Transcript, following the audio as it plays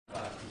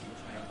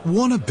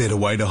Want a better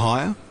way to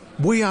hire?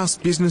 We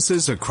asked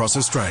businesses across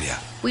Australia.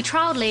 We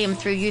trialled Liam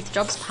through Youth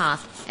Jobs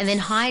Path and then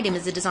hired him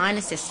as a design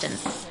assistant.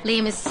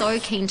 Liam is so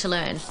keen to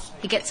learn.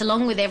 He gets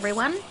along with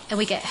everyone and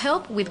we get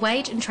help with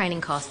wage and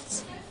training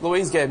costs.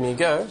 Louise gave me a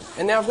go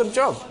and now I've got a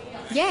job.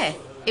 Yeah,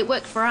 it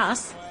worked for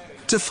us.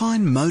 To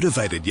find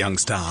motivated young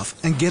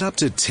staff and get up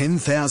to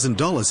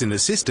 $10,000 in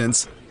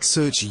assistance,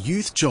 search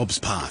Youth Jobs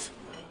Path.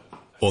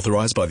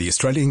 Authorised by the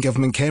Australian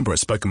Government, Canberra,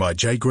 spoken by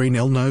Jay Green,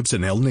 Elle Nobes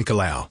and Elle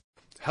Nicolau.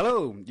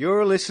 Hello,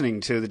 you're listening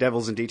to the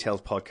Devils and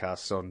Details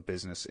podcast on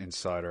Business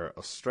Insider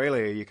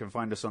Australia. You can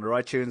find us under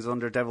iTunes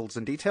under Devils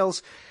and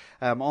Details,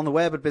 on the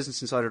web at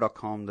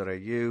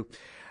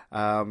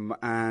businessinsider.com.au.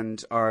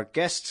 And our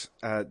guest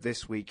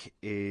this week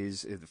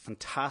is the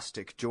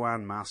fantastic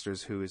Joanne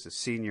Masters, who is a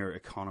senior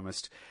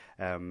economist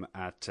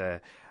at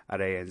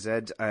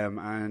ANZ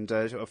and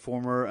a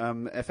former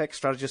FX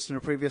strategist in a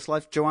previous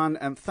life.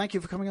 Joanne, thank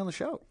you for coming on the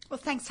show. Well,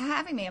 thanks for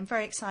having me. I'm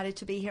very excited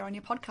to be here on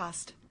your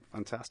podcast.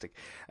 Fantastic.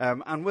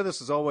 And with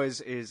us, as always,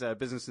 is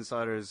Business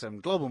Insider's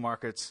global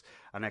markets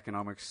and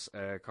economics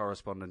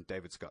correspondent,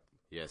 David Scott.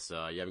 Yes,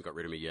 you haven't got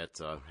rid of me yet.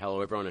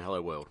 Hello, everyone, and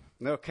hello, world.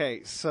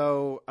 Okay,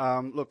 so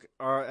look,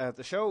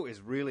 the show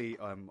is really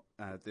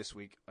this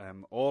week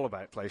all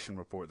about inflation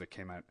report that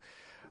came out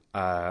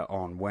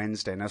on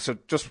Wednesday. Now, so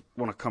just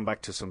want to come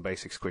back to some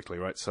basics quickly,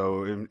 right?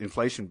 So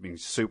inflation being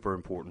super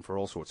important for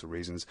all sorts of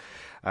reasons.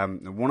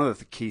 One of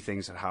the key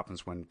things that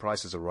happens when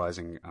prices are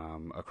rising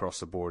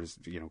across the board is,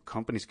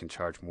 companies can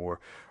charge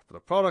more for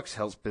their products,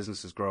 helps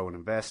businesses grow and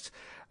invest,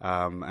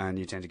 and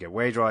you tend to get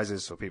wage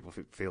rises, so people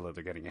feel that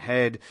they're getting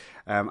ahead.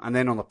 And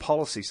then on the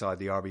policy side,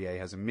 the RBA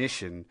has a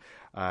mission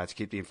to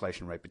keep the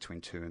inflation rate between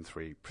 2 and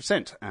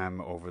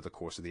 3% over the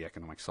course of the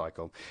economic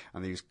cycle.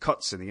 And they use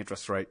cuts in the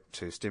interest rate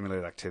to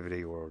stimulate activity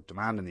or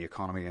demand in the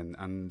economy,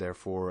 and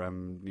therefore,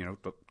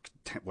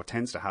 what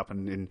tends to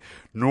happen in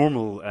a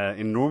normal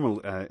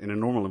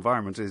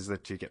environment is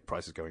that you get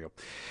prices going up.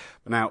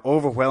 But now,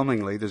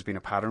 overwhelmingly, there's been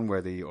a pattern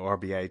where the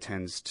RBA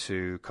tends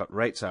to cut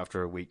rates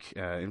after a weak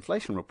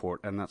inflation report,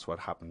 and that's what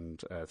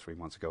happened 3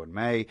 months ago in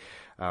May.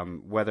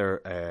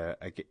 Whether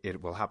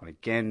it will happen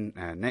again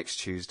next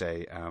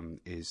Tuesday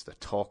is the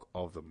talk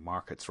of the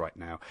markets right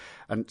now.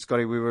 And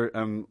Scotty, we were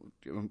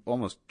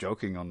almost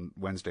joking on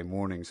Wednesday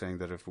morning, saying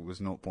that if it was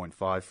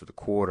 0.5 for the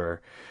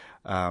quarter,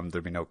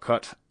 there'd be no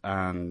cut,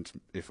 and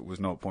if it was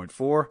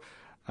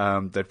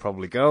 0.4, they'd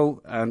probably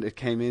go, and it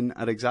came in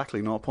at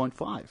exactly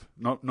 0.5,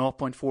 not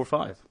 0.45.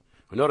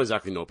 Well, not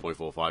exactly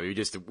 0.45. You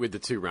just, with the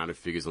two rounded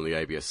figures on the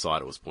ABS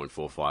side, it was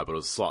 0.45, but it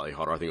was slightly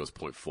hotter. I think it was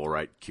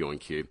 0.48 Q on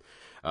Q.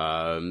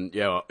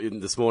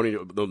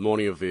 The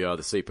morning of the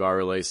CPI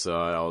release,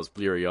 I was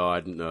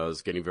bleary-eyed and I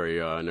was getting very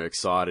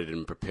excited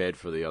and prepared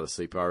for the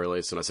CPI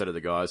release, and I said to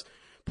the guys,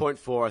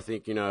 0.4, I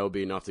think, it'll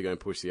be enough to go and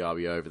push the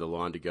RBA over the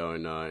line to go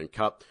and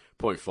cut.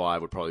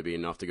 0.5 would probably be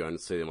enough to go and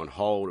see them on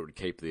hold. It would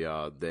keep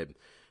their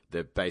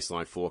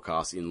baseline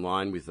forecast in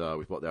line with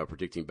what they were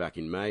predicting back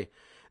in May.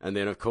 And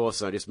then, of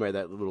course, I just made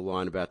that little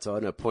line about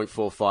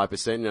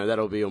 0.45%.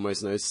 That'll be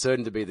almost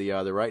certain to be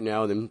the rate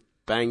now. And then,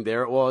 bang,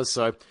 there it was.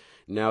 So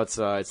now it's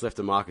left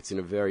the markets in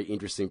a very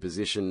interesting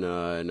position.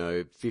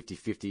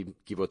 50-50,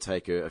 give or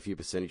take a few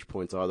percentage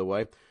points either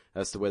way,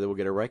 as to whether we'll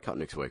get a rate cut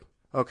next week.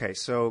 Okay,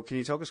 so can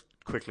you talk us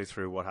quickly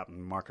through what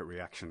happened, market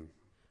reaction?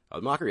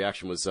 The market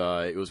reaction was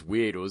it was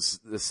weird. It was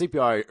the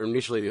CPI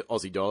initially, the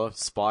Aussie dollar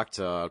spiked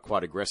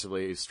quite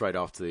aggressively straight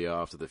after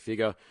the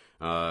figure.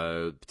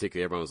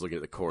 Particularly, everyone was looking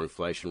at the core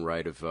inflation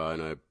rate of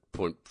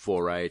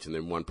 0.48 and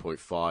then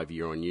 1.5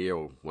 year on year,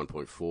 or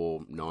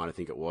 1.49, I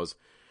think it was.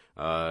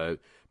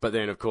 But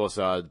then, of course,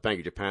 the Bank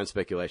of Japan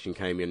speculation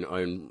came in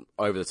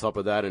over the top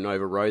of that and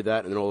overrode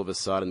that, and then all of a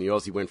sudden the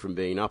Aussie went from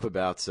being up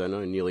about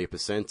nearly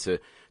 1%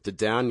 to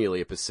down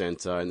nearly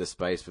 1% in the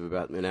space of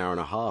about an hour and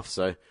a half.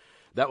 So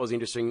that was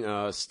interesting.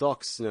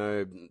 Stocks,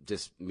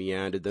 just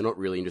meandered. They're not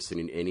really interested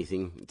in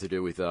anything to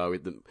do with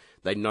them.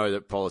 They know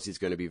that policy is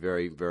going to be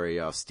very, very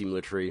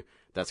stimulatory.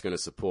 That's going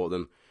to support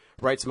them.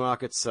 Rates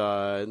markets,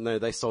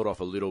 they sold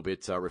off a little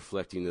bit,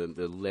 reflecting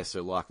the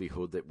lesser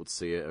likelihood that we'll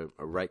see a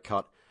rate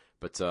cut.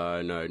 But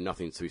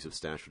nothing too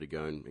substantial to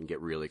go and get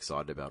really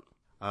excited about.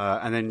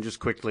 And then just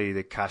quickly,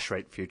 the cash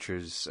rate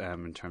futures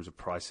in terms of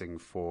pricing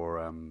for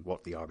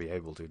what the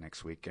RBA will do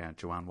next week.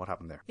 Joanne, what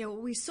happened there? Yeah,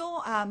 well, we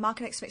saw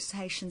market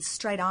expectations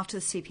straight after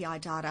the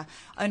CPI data,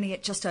 only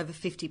at just over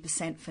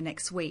 50% for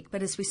next week.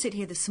 But as we sit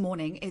here this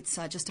morning, it's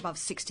just above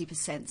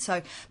 60%.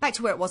 So back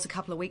to where it was a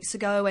couple of weeks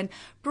ago. And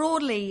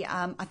broadly,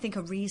 I think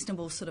a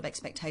reasonable sort of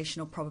expectation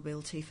or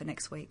probability for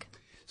next week.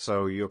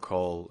 So your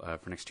call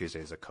for next Tuesday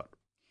is a cut?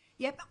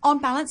 Yep. On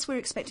balance, we're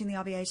expecting the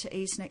RBA to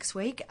ease next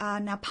week.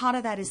 Now, part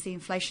of that is the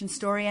inflation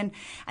story. And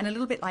a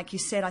little bit like you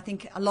said, I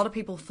think a lot of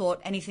people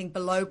thought anything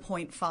below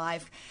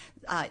 0.5,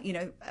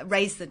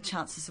 raised the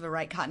chances of a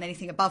rate cut, and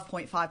anything above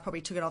 0.5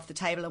 probably took it off the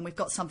table, and we've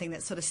got something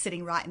that's sort of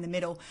sitting right in the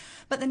middle.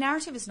 But the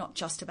narrative is not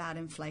just about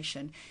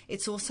inflation.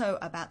 It's also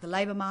about the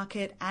labour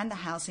market and the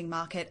housing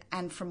market,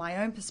 and from my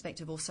own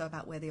perspective also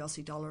about where the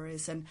Aussie dollar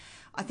is. And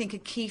I think a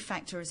key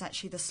factor is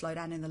actually the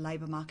slowdown in the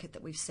labour market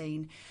that we've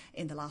seen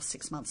in the last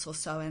 6 months or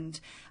so. And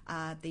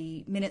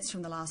the minutes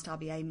from the last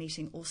RBA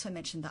meeting also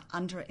mentioned the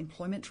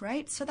underemployment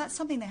rate. So that's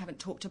something they haven't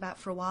talked about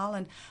for a while,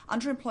 and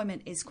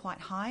underemployment is quite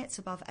high. It's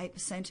above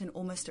 8% and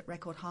almost at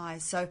record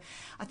highs. So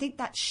I think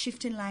that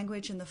shift in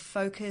language and the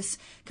focus,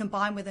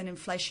 combined with an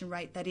inflation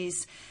rate that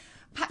is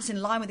perhaps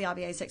in line with the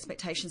RBA's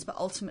expectations, but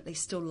ultimately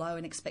still low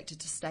and expected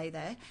to stay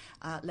there,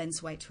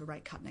 lends weight to a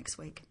rate cut next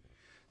week.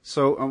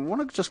 So I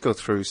want to just go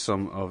through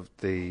some of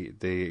the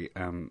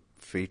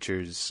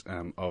features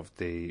of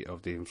the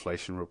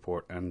inflation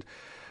report, and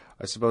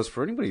I suppose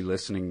for anybody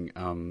listening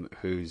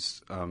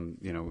who's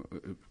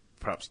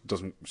perhaps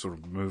doesn't sort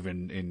of move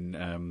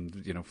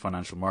in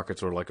financial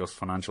markets, or like us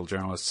financial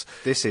journalists,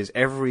 this is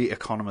every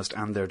economist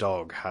and their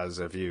dog has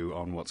a view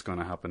on what's going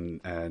to happen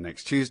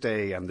next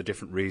Tuesday and the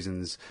different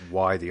reasons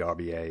why the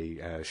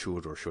RBA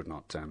should or should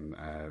not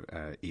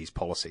ease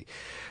policy.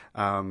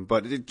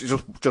 But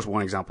just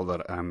one example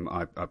that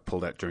I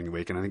pulled out during the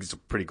week, and I think it's a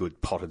pretty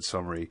good potted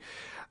summary.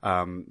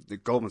 The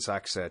Goldman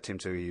Sachs, Tim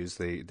Toohey, who's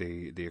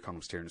the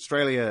economist here in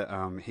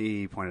Australia,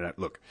 he pointed out,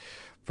 look,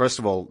 first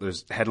of all,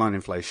 there's headline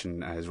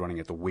inflation is running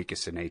at the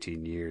weakest in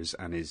 18 years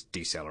and is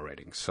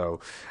decelerating. So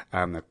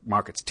the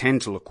markets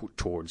tend to look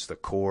towards the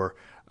core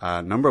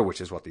number,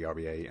 which is what the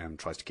RBA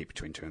tries to keep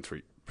between 2 and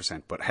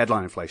 3%. But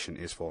headline inflation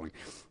is falling.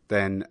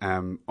 Then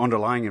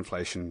underlying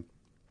inflation,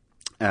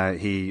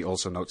 he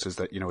also notes is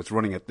that, it's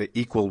running at the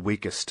equal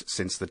weakest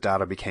since the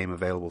data became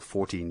available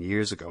 14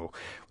 years ago,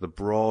 with a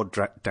broad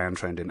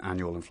downtrend in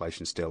annual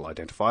inflation still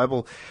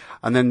identifiable.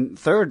 And then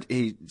third,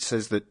 he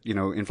says that,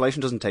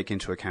 inflation doesn't take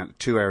into account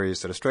two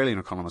areas that Australian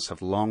economists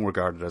have long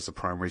regarded as the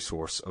primary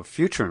source of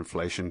future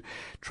inflation: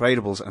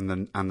 tradables and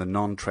the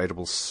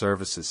non-tradable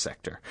services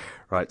sector.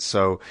 Right.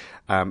 So,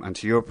 and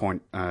to your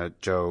point,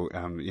 Joe,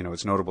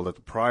 it's notable that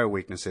the prior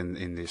weakness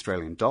in the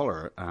Australian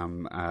dollar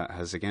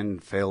has again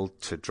failed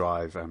to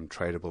drive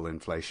tradable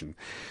inflation.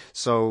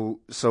 So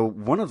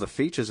one of the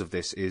features of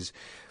this is,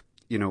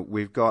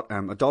 we've got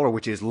a dollar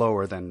which is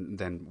lower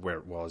than where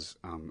it was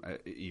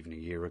even a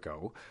year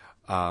ago,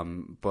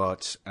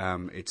 but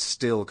it's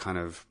still kind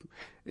of,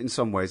 in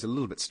some ways, a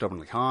little bit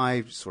stubbornly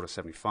high, sort of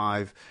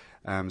 75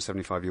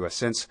 US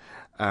cents.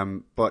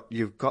 But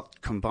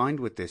combined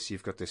with this,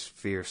 you've got this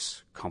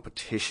fierce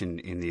competition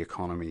in the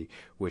economy,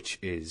 which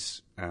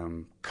is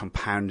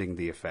compounding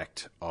the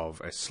effect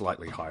of a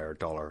slightly higher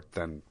dollar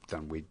than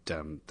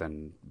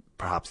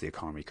perhaps the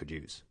economy could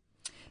use.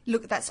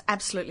 Look, that's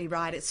absolutely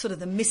right. It's sort of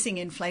the missing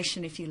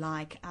inflation, if you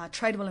like.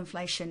 Tradable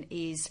inflation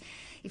is,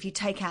 if you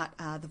take out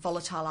the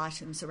volatile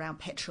items around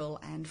petrol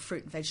and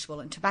fruit and vegetable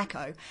and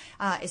tobacco,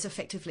 is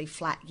effectively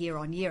flat year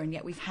on year, and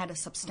yet we've had a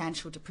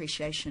substantial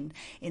depreciation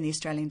in the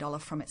Australian dollar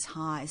from its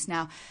highs.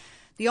 Now,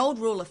 the old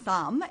rule of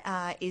thumb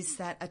is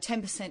that a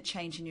 10%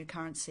 change in your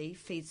currency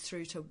feeds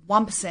through to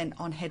 1%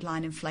 on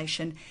headline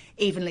inflation,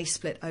 evenly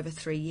split over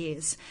 3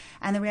 years.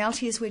 And the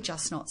reality is we're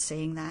just not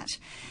seeing that.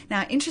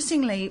 Now,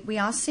 interestingly, we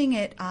are seeing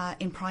it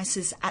in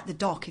prices at the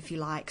dock, if you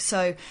like.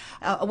 So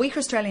a weaker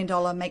Australian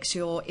dollar makes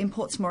your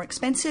imports more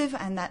expensive,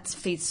 and that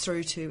feeds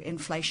through to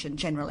inflation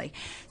generally.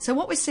 So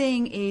what we're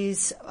seeing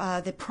is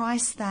the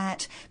price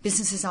that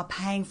businesses are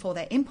paying for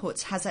their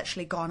inputs has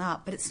actually gone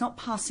up, but it's not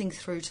passing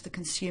through to the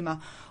consumer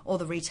or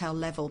the retail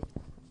level.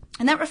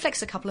 And that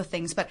reflects a couple of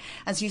things, but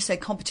as you say,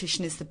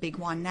 competition is the big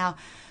one. Now,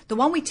 the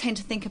one we tend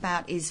to think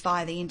about is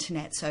via the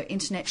internet, so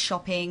internet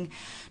shopping,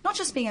 not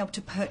just being able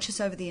to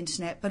purchase over the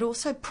internet, but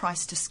also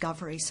price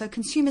discovery. So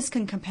consumers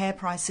can compare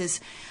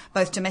prices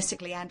both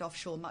domestically and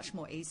offshore much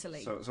more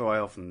easily. So I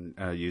often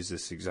use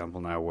this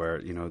example now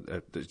where,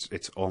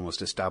 it's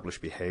almost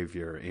established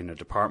behavior in a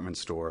department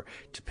store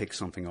to pick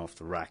something off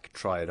the rack,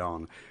 try it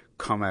on,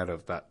 come out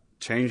of that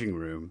changing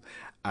room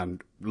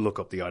and look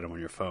up the item on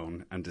your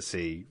phone and to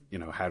see,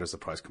 how does the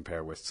price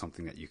compare with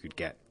something that you could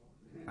get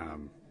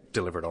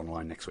delivered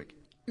online next week.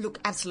 Look,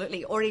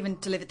 absolutely, or even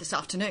delivered this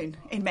afternoon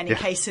in many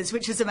cases,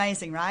 which is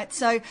amazing, right?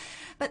 So,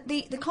 but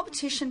the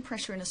competition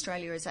pressure in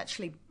Australia is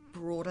actually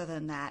broader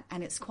than that,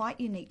 and it's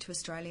quite unique to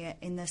Australia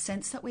in the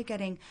sense that we're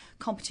getting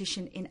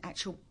competition in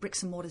actual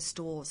bricks and mortar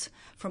stores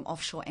from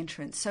offshore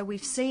entrants. So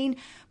we've seen,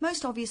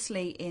 most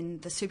obviously in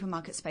the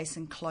supermarket space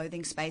and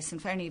clothing space,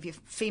 and for any of your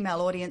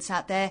female audience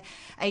out there,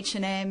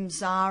 H&M,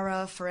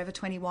 Zara, Forever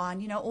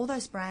 21, all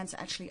those brands are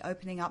actually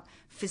opening up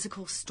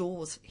physical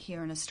stores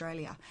here in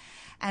Australia.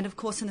 And of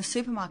course, in the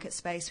supermarket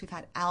space, we've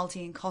had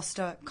Aldi and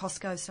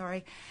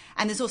Costco,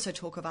 and there's also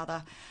talk of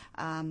other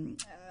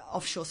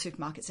offshore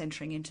supermarkets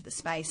entering into the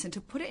space. And to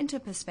put it into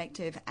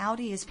perspective,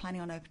 Aldi is planning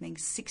on opening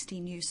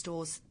 60 new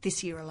stores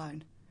this year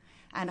alone.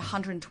 and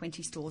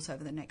 120 stores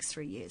over the next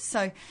 3 years.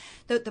 So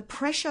the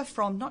pressure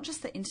from not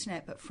just the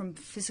internet but from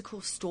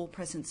physical store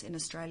presence in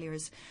Australia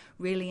is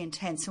really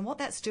intense. And what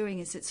that's doing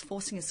is it's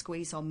forcing a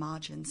squeeze on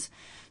margins.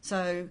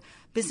 So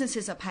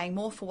businesses are paying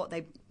more for what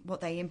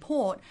they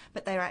import,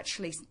 but they're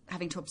actually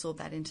having to absorb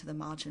that into the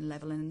margin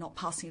level and not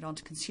passing it on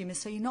to consumers.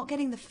 So you're not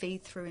getting the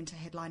feed through into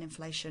headline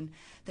inflation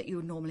that you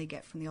would normally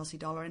get from the Aussie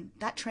dollar, and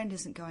that trend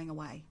isn't going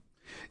away.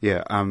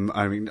 Yeah, I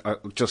mean,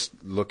 just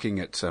looking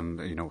at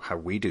how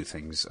we do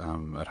things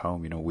at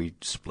home. We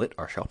split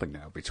our shopping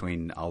now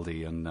between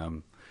Aldi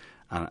and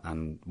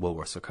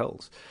Woolworths or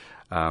Coles,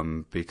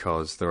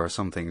 because there are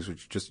some things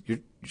which you're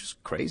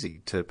just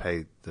crazy to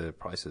pay the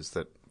prices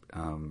that,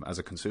 as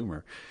a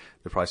consumer,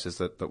 the prices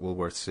that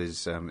Woolworths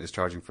is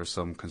charging for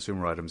some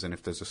consumer items. And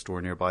if there's a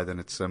store nearby,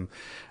 then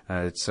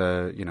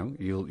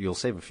you'll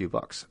save a few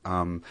bucks.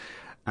 All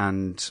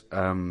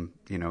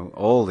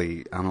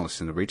the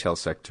analysts in the retail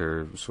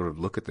sector sort of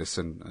look at this,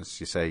 and as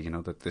you say,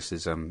 that this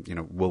is,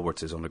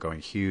 Woolworths is undergoing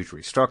a huge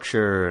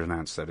restructure. It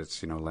announced that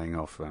it's, laying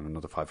off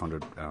another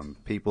 500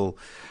 people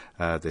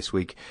this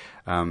week.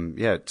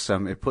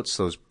 It puts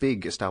those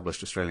big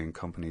established Australian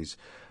companies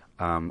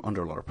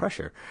under a lot of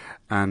pressure.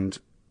 And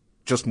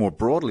just more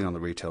broadly on the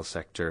retail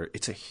sector,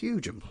 it's a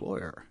huge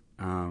employer.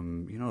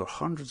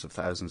 Hundreds of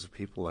thousands of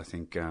people, I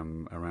think,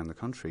 around the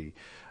country.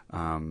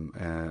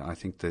 I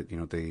think that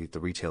the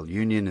retail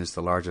union has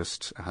the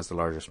largest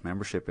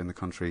membership in the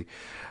country.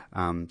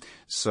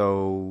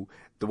 So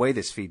the way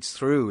this feeds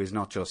through is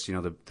not just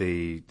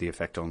the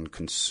effect on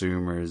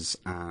consumers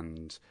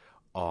and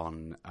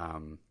on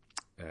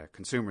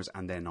consumers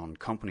and then on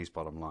companies'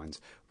 bottom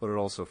lines, but it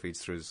also feeds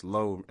through this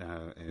low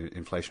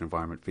inflation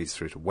environment, feeds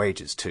through to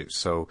wages too.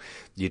 So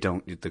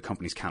the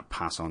companies can't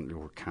pass on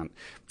or can't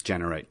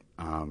generate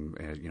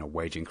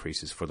wage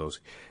increases for those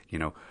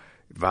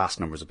vast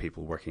numbers of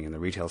people working in the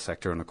retail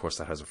sector, and of course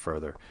that has a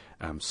further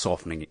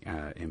softening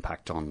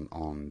impact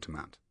on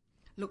demand.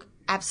 Look,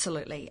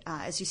 absolutely.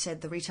 As you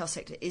said, the retail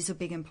sector is a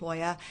big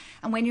employer.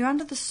 And when you're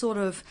under the sort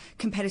of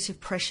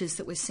competitive pressures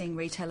that we're seeing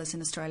retailers in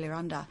Australia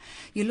under,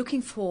 you're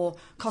looking for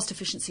cost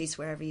efficiencies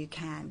wherever you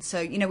can.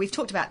 So, we've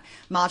talked about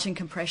margin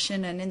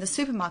compression, and in the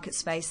supermarket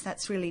space,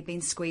 that's really been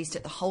squeezed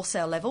at the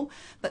wholesale level,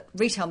 but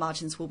retail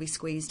margins will be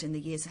squeezed in the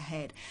years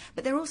ahead.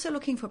 But they're also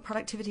looking for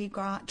productivity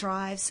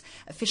drives,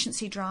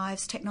 efficiency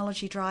drives,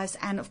 technology drives,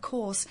 and of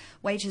course,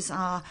 wages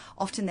are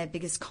often their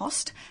biggest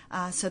cost.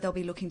 So they'll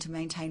be looking to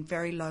maintain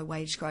very low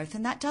wage growth.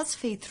 And that does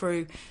feed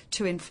through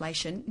to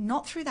inflation,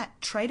 not through that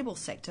tradable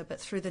sector, but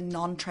through the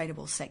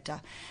non-tradable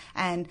sector.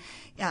 And,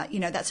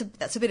 that's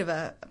a bit of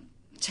a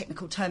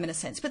technical term in a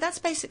sense, but that's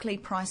basically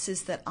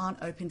prices that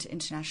aren't open to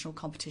international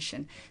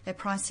competition. They're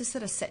prices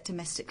that are set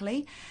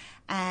domestically,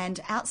 and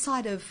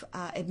outside of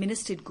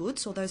administered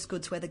goods, or those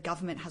goods where the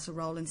government has a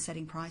role in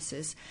setting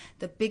prices,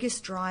 the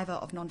biggest driver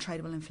of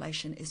non-tradable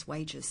inflation is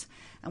wages.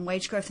 And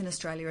wage growth in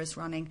Australia is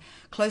running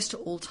close to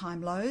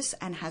all-time lows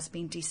and has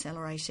been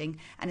decelerating,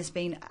 and has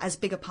been as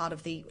big a part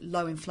of the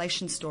low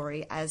inflation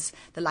story as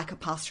the lack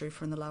of pass-through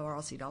from the lower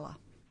Aussie dollar.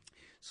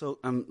 So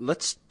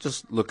let's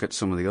just look at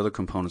some of the other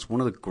components.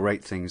 One of the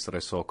great things that I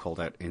saw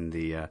called out in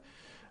the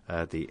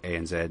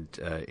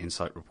ANZ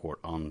Insight report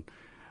on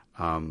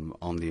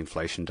the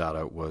inflation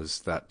data was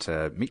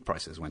that meat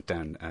prices went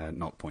down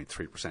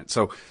 0.3%.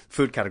 So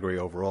food category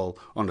overall,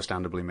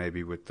 understandably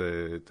maybe with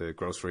the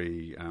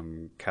grocery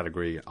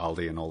category,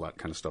 Aldi and all that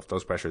kind of stuff,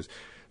 those pressures,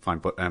 fine.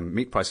 But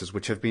meat prices,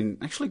 which have been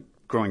actually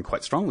growing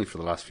quite strongly for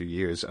the last few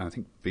years, I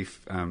think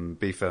beef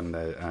and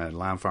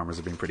lamb farmers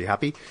have been pretty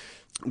happy.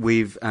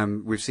 We've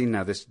seen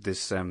now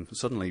this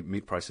suddenly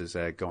meat prices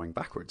going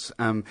backwards.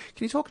 Can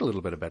you talk a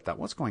little bit about that?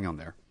 What's going on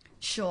there?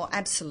 Sure,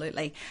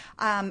 absolutely.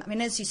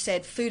 As you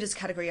said, food as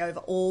category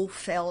overall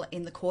fell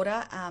in the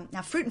quarter.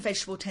 Now, fruit and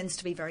vegetable tends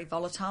to be very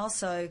volatile,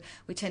 so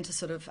we tend to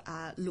sort of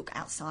look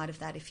outside of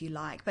that, if you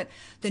like. But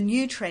the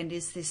new trend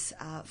is this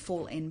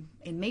fall in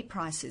meat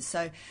prices.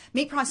 So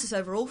meat prices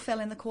overall fell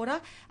in the quarter,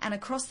 and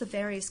across the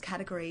various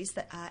categories,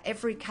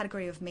 every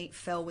category of meat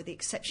fell with the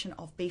exception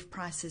of beef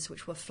prices,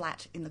 which were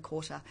flat in the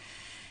quarter.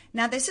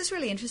 Now, this is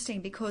really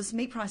interesting because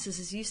meat prices,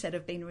 as you said,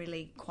 have been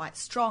really quite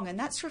strong, and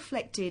that's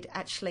reflected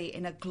actually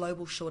in a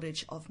global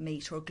shortage of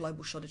meat, or a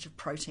global shortage of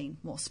protein,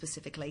 more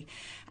specifically,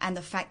 and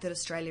the fact that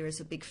Australia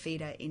is a big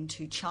feeder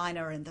into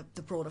China and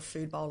the broader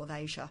food bowl of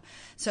Asia.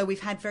 So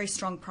we've had very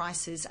strong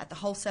prices at the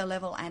wholesale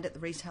level and at the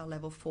retail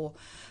level for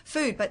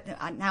food, but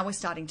now we're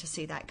starting to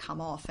see that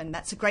come off, and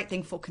that's a great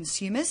thing for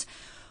consumers.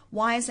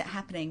 Why is it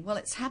happening? Well,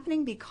 it's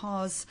happening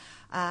because,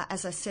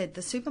 as I said,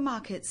 the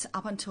supermarkets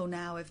up until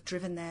now have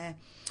driven their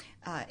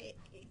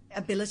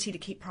ability to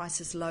keep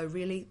prices low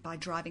really by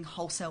driving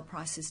wholesale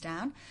prices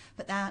down,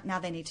 but now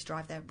they need to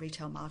drive their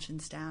retail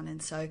margins down,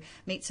 and so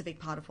meat's a big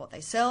part of what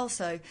they sell,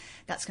 so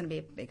that's going to be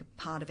a big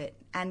part of it.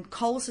 And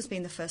Coles has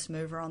been the first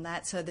mover on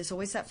that, so there's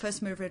always that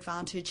first mover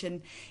advantage,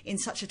 and in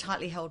such a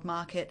tightly held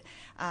market,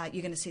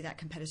 you're going to see that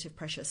competitive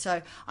pressure.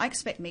 So I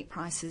expect meat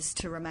prices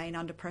to remain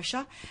under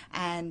pressure,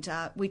 and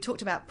we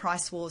talked about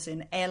price wars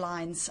in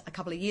airlines a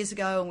couple of years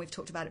ago, and we've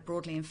talked about it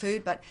broadly in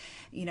food, but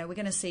we're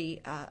going to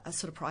see a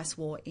sort of price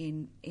war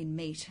in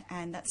meat,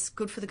 and that's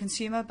good for the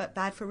consumer but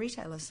bad for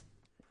retailers.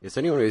 Yes,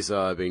 anyone who's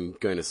been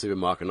going to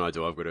supermarket, and I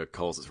do, I've got a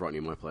Coles that's right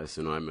near my place,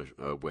 and I'm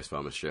a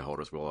Wesfarmers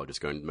shareholder as well. I'll just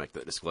go and make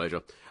that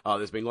disclosure.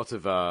 There's been lots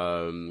of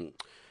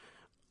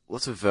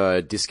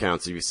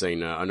discounts that you've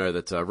seen. I know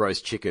that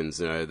roast chickens,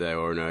 they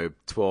were $12,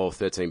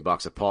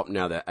 $13 a pop.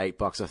 Now they're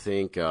 $8, I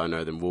think. I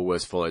know that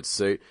Woolworths followed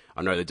suit.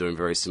 I know they're doing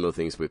very similar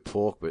things with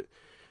pork, but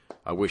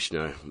I wish,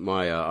 I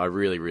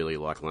really, really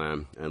like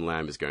lamb, and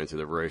lamb is going through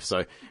the roof.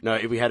 So,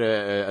 if we had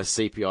a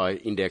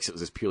CPI index that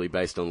was just purely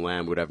based on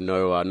lamb, we'd have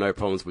no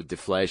problems with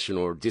deflation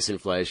or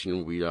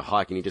disinflation. We'd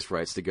hike interest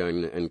rates to go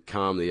and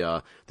calm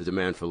the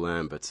demand for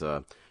lamb. But,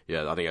 I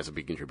think that's a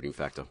big contributing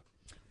factor.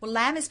 Well,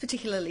 lamb is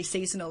particularly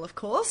seasonal, of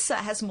course. It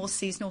has a more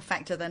seasonal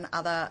factor than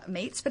other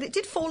meats, but it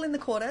did fall in the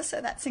quarter, so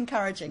that's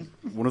encouraging.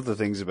 One of the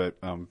things about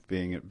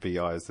being at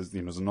BI is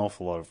there's an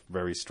awful lot of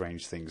very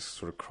strange things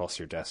sort of cross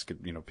your desk,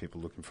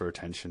 people looking for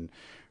attention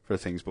for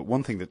things. But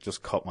one thing that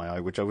just caught my eye,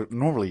 which I would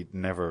normally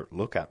never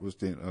look at, was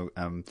the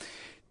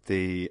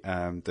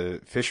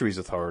Fisheries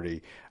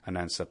Authority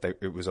announced that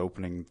it was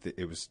opening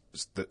the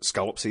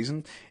scallop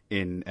season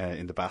in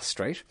the Bass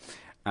Strait.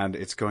 And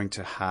it's going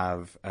to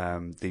have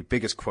the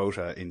biggest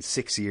quota in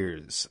 6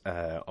 years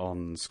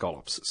on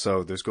scallops.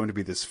 So there's going to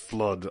be this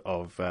flood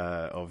of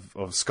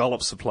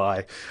scallop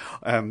supply.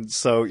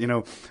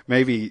 So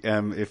maybe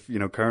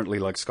if currently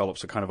like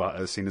scallops are kind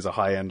of seen as a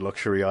high-end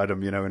luxury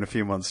item, in a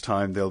few months'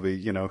 time they'll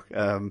be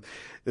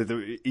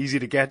they're easy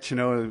to get.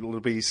 It'll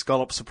be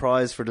scallop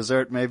surprise for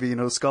dessert. Maybe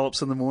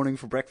scallops in the morning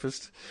for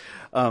breakfast.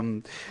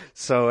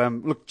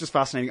 Look, just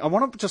fascinating. I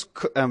want to just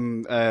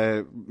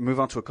move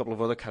on to a couple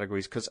of other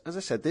categories because, as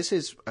I said, this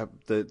is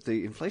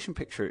the inflation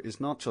picture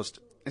is not just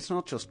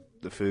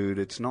the food,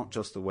 it's not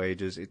just the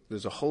wages.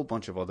 There's a whole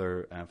bunch of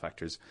other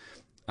factors,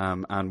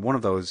 and one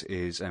of those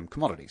is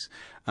commodities.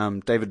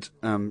 David,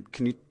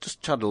 can you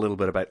just chat a little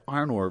bit about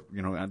iron ore?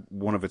 And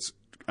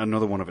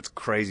another one of its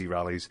crazy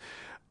rallies.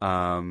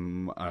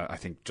 I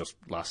think just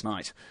last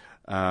night.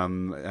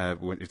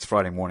 It's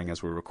Friday morning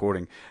as we're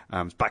recording.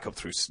 It's back up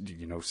through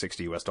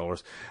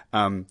 $60.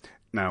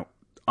 Now,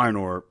 iron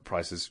ore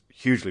prices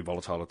hugely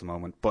volatile at the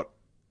moment, but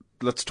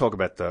let's talk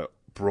about the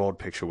broad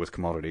picture with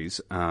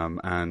commodities,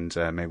 and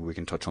maybe we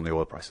can touch on the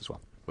oil price as well.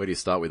 Where do you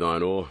start with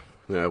iron ore?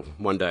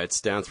 One day it's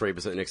down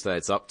 3%, next day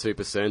it's up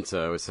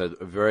 2%. It's had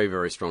a very,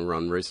 very strong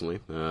run recently,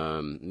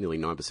 nearly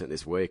 9%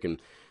 this week, and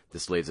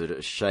this leaves it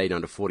a shade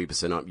under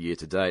 40% up year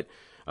to date.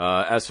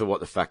 As for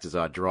what the factors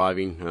are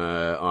driving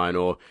iron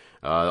ore,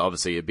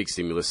 obviously a big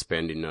stimulus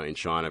spend in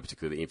China,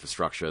 particularly the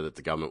infrastructure that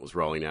the government was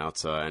rolling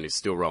out and is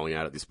still rolling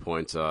out at this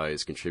point,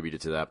 has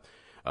contributed to that.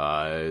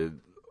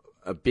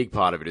 A big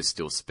part of it is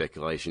still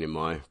speculation in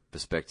my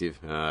perspective.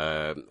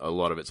 A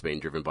lot of it's been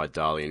driven by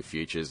Dalian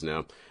futures.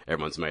 Now,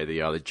 everyone's made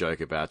the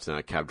joke about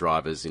cab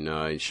drivers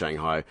in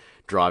Shanghai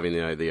driving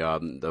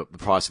the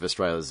price of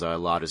Australia's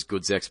largest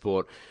goods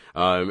export.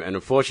 And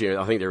unfortunately,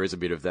 I think there is a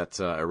bit of that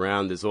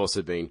around. There's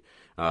also been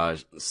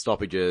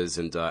stoppages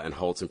and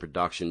halts in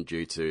production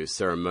due to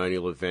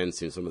ceremonial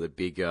events in some of the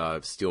big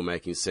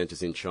steelmaking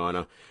centres in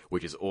China,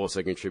 which is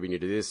also contributing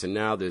to this. And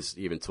now there's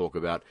even talk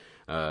about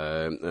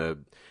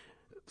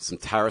some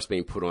tariffs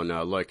being put on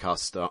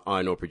low-cost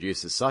iron ore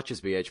producers such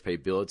as BHP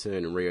Billiton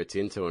and Rio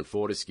Tinto and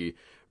Fortescue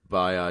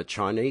by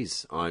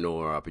Chinese iron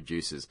ore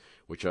producers,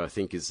 which I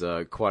think is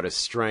quite a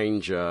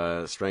strange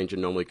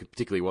anomaly,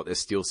 particularly what their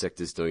steel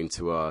sector is doing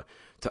to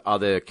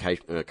other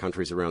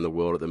countries around the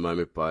world at the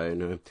moment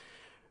by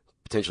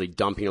potentially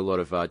dumping a lot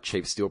of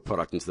cheap steel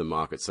product into the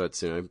market. So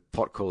it's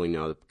pot calling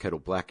the kettle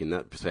black in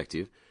that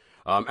perspective.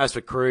 As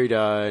for crude,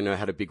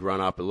 had a big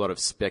run up, a lot of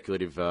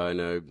speculative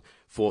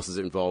forces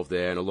involved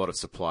there, and a lot of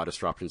supply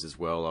disruptions as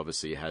well.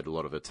 Obviously, you had a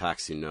lot of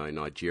attacks in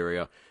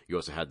Nigeria. You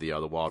also had the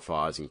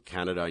wildfires in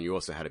Canada, and you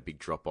also had a big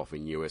drop off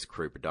in US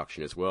crude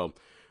production as well.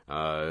 But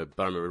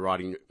I remember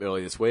writing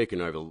earlier this week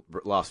and over the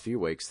last few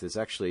weeks, there's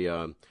actually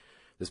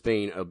there's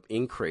been an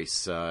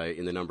increase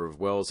in the number of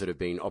wells that have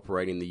been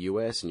operating in the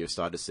US, and you're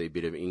starting to see a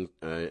bit of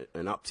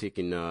an uptick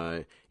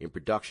in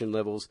production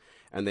levels.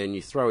 And then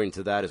you throw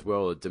into that as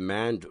well a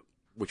demand,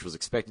 which was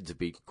expected to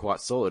be quite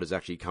solid, is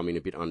actually coming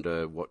a bit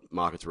under what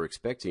markets were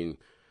expecting.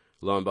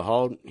 Lo and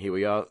behold, here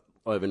we are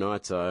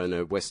overnight.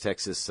 West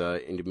Texas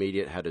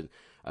Intermediate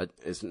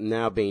has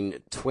now been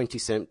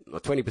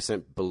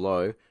 20%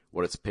 below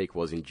what its peak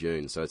was in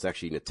June. So it's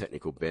actually in a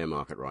technical bear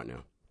market right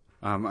now.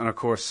 And of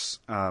course,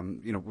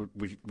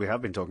 we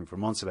have been talking for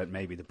months about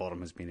maybe the bottom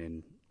has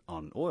been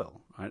on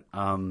oil, right?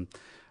 And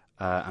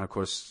of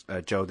course,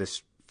 Joe,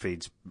 this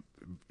feeds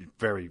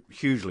very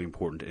hugely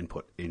important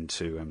input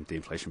into the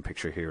inflation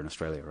picture here in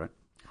Australia, right?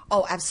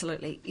 Oh,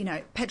 absolutely.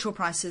 Petrol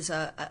prices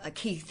are a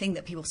key thing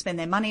that people spend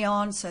their money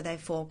on, so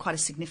therefore quite a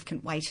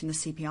significant weight in the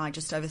CPI,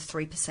 just over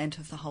 3%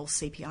 of the whole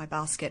CPI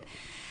basket.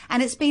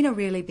 And it's been a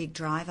really big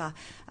driver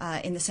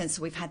in the sense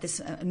that we've had this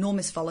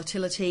enormous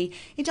volatility.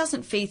 It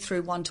doesn't feed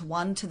through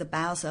one-to-one to the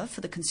Bowser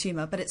for the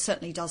consumer, but it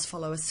certainly does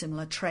follow a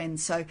similar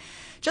trend. So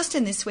just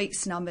in this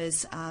week's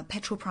numbers,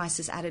 petrol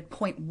prices added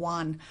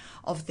 0.1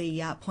 of the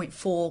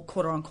 0.4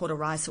 quarter-on-quarter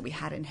rise that we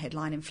had in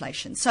headline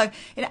inflation. So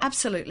it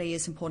absolutely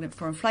is important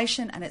for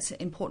inflation, and it's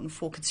important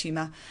for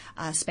consumer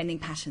spending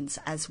patterns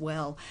as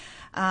well.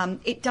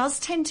 It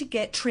does tend to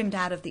get trimmed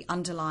out of the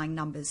underlying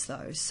numbers,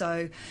 though.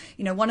 So,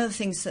 one of the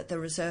things that the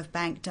Reserve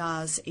Bank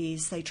does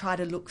is they try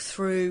to look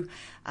through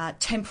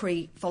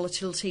temporary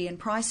volatility in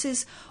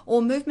prices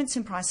or movements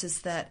in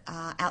prices that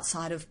are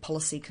outside of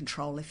policy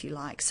control, if you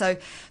like. So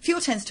fuel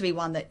tends to be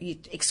one that you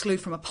exclude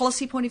from a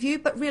policy point of view,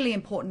 but really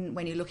important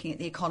when you're looking at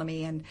the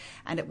economy and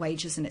at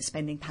wages and at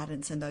spending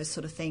patterns and those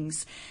sort of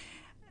things.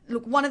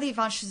 Look, one of the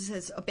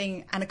advantages of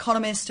being an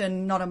economist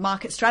and not a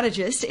market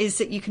strategist is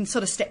that you can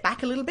sort of step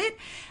back a little bit.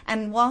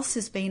 And whilst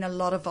there's been a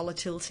lot of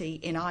volatility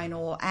in iron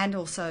ore and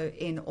also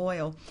in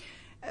oil,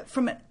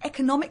 from an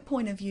economic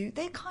point of view,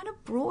 they're kind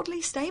of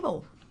broadly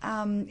stable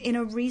in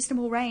a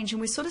reasonable range. And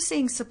we're sort of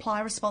seeing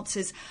supply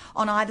responses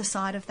on either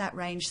side of that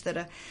range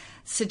that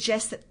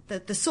suggest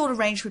that the sort of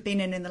range we've been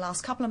in the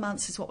last couple of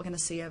months is what we're going to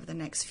see over the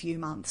next few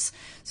months.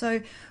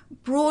 So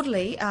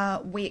broadly,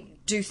 we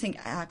do think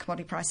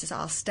commodity prices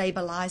are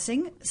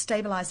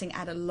stabilising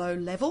at a low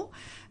level,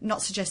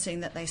 not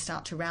suggesting that they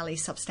start to rally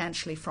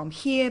substantially from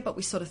here, but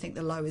we sort of think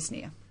the low is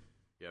near.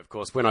 Yeah, of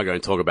course, when I go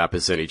and talk about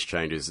percentage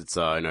changes, it's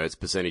it's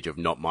percentage of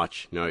not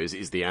much,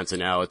 is the answer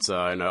now. It's,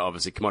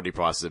 obviously commodity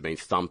prices have been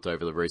thumped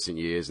over the recent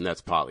years, and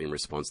that's partly in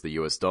response to the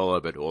US dollar,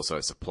 but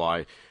also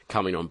supply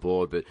coming on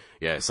board. But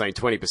yeah, saying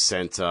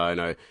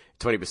 20%,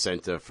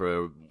 20%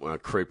 for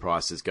crude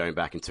prices going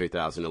back in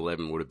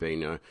 2011 would have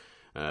been,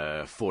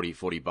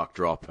 $40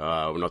 drop.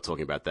 We're not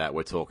talking about that.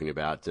 We're talking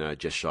about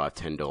just shy of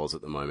 $10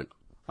 at the moment.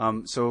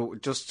 So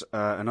just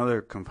another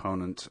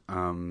component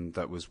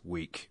that was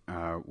weak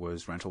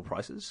was rental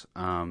prices.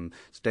 So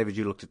David,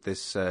 you looked at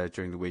this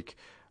during the week.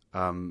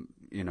 At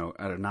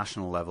a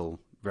national level,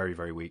 very,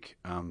 very weak.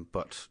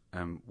 But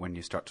when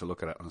you start to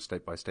look at it on a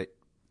state-by-state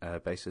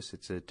basis,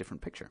 it's a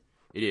different picture.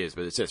 It is,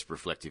 but it's just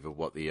reflective of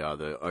what the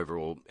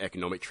overall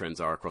economic trends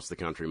are across the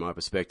country. My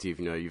perspective,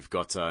 you've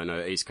got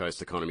East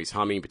Coast economies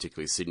humming,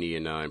 particularly Sydney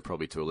and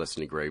probably to a lesser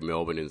degree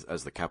Melbourne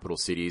as the capital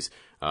cities,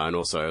 and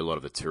also a lot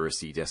of the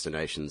touristy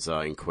destinations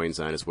in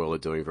Queensland as well are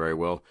doing very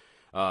well.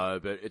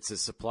 But it's a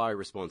supply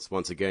response.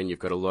 Once again, you've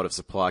got a lot of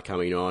supply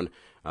coming on.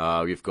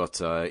 You've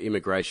got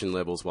immigration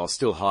levels, while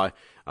still high.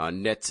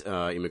 Net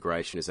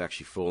immigration is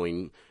actually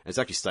falling. It's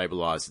actually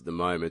stabilised at the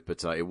moment,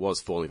 but it was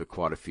falling for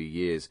quite a few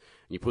years.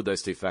 And you put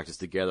those two factors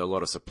together, a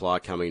lot of supply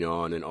coming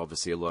on and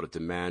obviously a lot of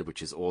demand,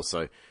 which is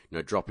also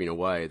dropping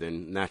away,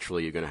 then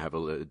naturally you're going to have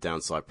a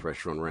downside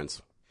pressure on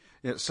rents.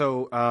 Yeah,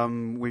 so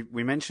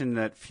we mentioned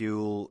that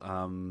fuel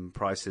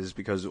prices,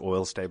 because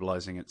oil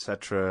stabilizing,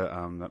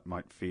 etc., that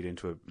might feed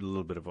into a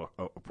little bit of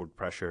upward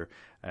pressure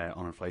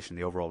on inflation,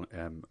 the overall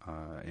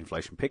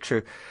inflation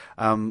picture.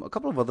 A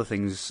couple of other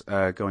things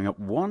going up.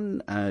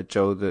 One,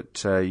 Joe,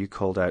 that you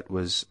called out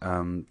was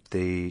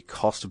the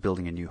cost of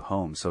building a new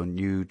home, so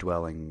new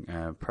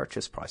dwelling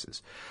purchase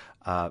prices.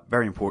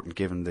 Very important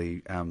given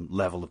the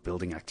level of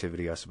building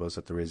activity, I suppose,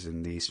 that there is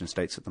in the eastern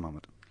states at the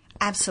moment.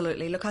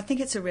 Absolutely. Look, I think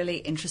it's a really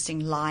interesting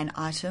line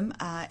item.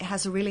 It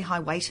has a really high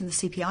weight in the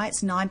CPI.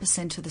 It's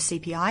 9% of the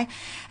CPI.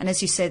 And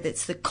as you said,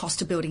 it's the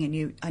cost of building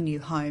a new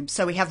home.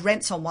 So we have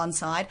rents on one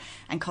side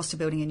and cost of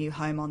building a new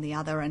home on the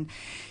other. And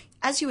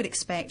as you would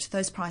expect,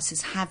 those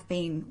prices have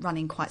been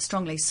running quite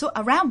strongly. So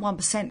around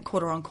 1%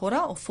 quarter on quarter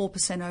or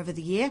 4% over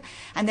the year,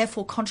 and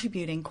therefore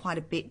contributing quite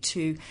a bit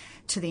to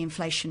the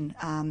inflation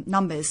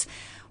numbers.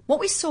 What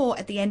we saw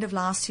at the end of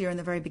last year and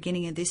the very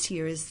beginning of this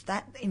year is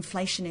that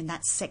inflation in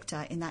that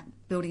sector, in that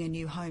building a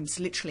new homes,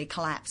 literally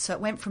collapsed. So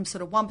it went from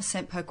sort of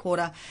 1% per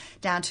quarter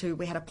down to,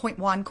 we had a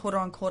 0.1 quarter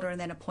on quarter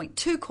and then a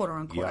 0.2 quarter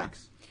on quarter.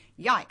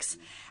 Yikes.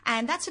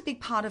 And that's a big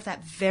part of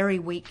that very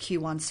weak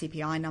Q1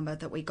 CPI number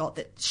that we got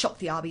that shocked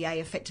the RBA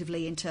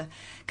effectively into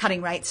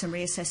cutting rates and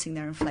reassessing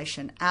their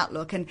inflation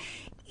outlook. And,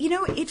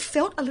 it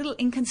felt a little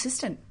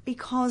inconsistent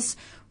because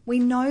we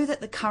know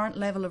that the current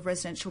level of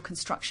residential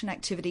construction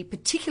activity,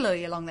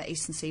 particularly along the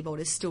eastern seaboard,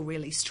 is still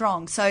really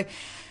strong. So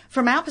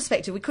from our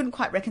perspective, we couldn't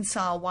quite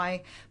reconcile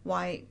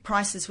why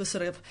prices were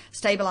sort of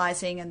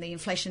stabilising and the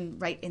inflation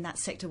rate in that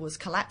sector was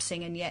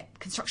collapsing, and yet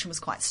construction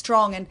was quite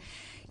strong. And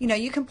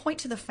you can point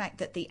to the fact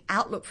that the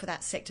outlook for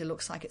that sector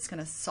looks like it's going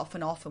to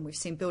soften off, and we've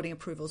seen building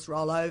approvals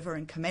roll over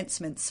and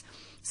commencements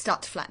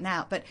start to flatten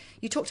out. But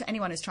you talk to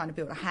anyone who's trying to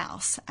build a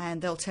house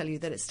and they'll tell you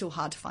that it's still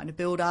hard to find a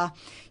builder.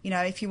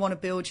 If you want to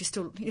build,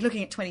 you're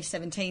looking at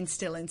 2017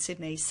 still in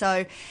Sydney.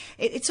 So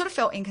it sort of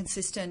felt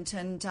inconsistent.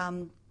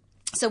 And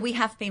So we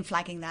have been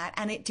flagging that,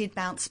 and it did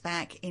bounce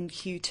back in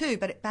Q2,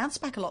 but it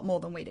bounced back a lot more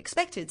than we'd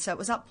expected. So it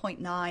was up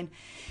 0.9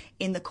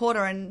 in the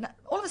quarter, and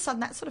all of a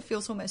sudden that sort of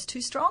feels almost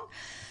too strong.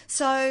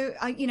 So,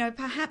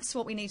 perhaps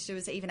what we need to do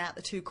is even out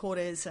the 2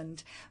 quarters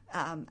and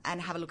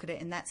have a look at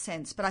it in that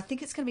sense. But I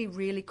think it's going to be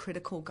really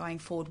critical going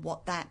forward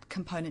what that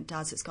component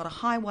does. It's got a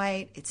high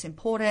weight, it's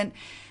important,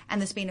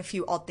 and there's been a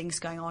few odd things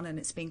going on, and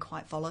it's been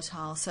quite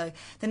volatile. So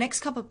the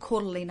next couple of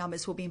quarterly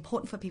numbers will be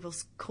important for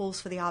people's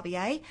calls for the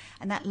RBA,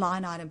 and that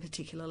line item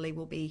particularly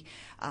will be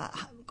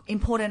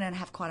important and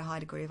have quite a high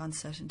degree of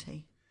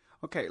uncertainty.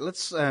 Okay,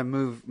 let's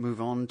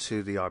move on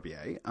to the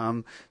RBA.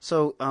 I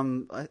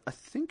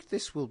think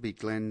this will be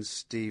Glenn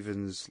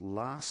Stevens'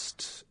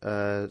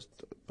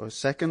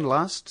 second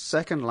last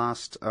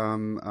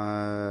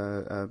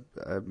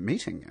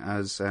meeting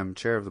as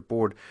chair of the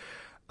board.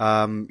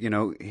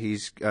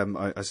 He's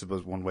I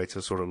suppose one way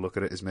to sort of look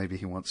at it is maybe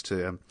he wants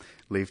to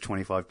leave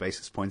 25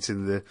 basis points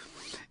in the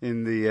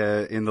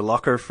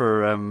locker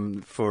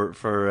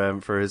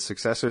for his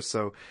successor.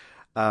 So.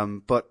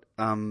 Overall,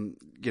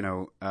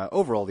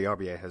 the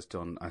RBA has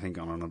done, I think,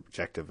 on an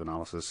objective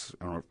analysis,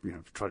 or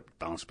tried to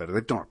balance better.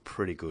 They've done a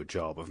pretty good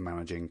job of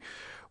managing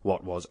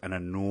what was an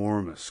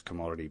enormous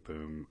commodity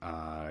boom,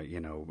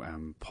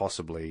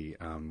 possibly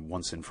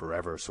once and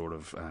forever sort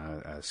of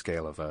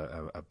scale of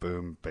a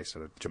boom based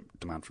on a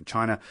demand from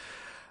China.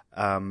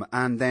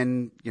 And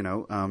then,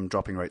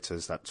 dropping rates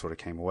as that sort of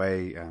came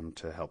away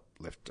to help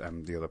lift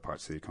the other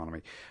parts of the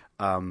economy.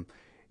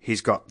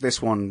 He's got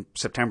this one.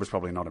 September's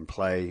probably not in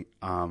play.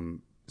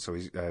 So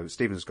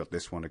Stevens has got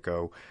this one to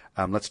go.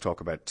 Let's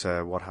talk about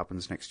what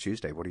happens next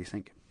Tuesday. What do you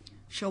think?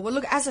 Sure. Well,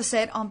 look, as I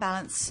said, on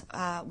balance,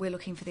 we're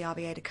looking for the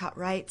RBA to cut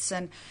rates,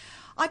 and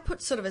I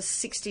put sort of a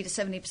 60 to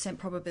 70%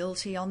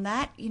 probability on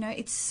that.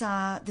 It's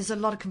there's a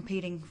lot of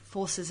competing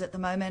forces at the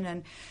moment,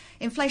 and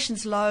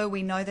inflation's low.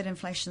 We know that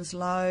inflation's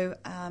low.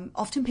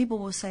 Often people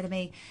will say to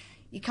me,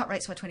 you cut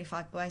rates by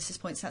 25 basis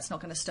points, that's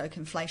not going to stoke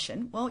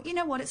inflation. Well, you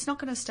know what? It's not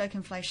going to stoke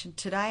inflation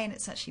today, and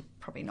it's actually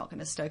probably not going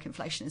to stoke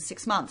inflation in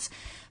 6 months.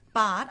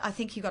 But I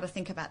think you've got to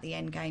think about the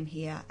end game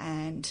here,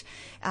 and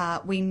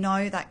we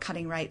know that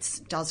cutting rates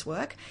does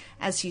work.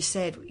 As you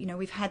said,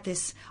 we've had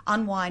this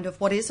unwind of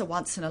what is a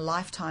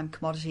once-in-a-lifetime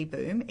commodity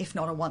boom, if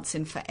not a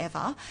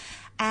once-in-forever.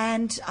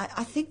 And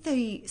I think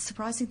the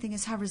surprising thing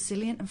is how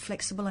resilient and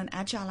flexible and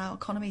agile our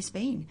economy's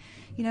been.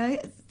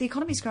 The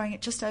economy's growing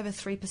at just over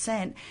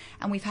 3%,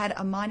 and we've had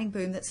a mining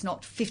boom that's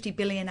knocked $50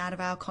 billion out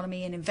of our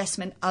economy in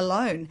investment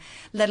alone,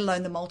 let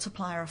alone the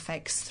multiplier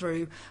effects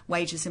through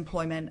wages,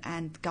 employment,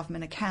 and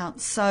government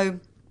accounts. So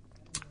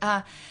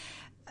I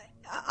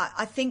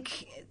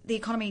think the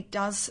economy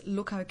does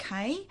look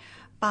okay,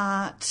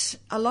 but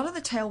a lot of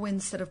the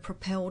tailwinds that have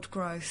propelled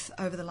growth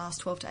over the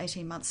last 12 to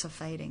 18 months are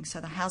fading. So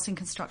the housing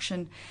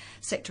construction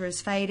sector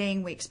is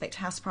fading. We expect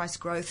house price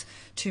growth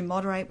to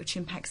moderate, which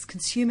impacts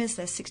consumers.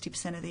 They're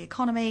 60% of the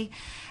economy.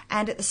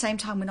 And at the same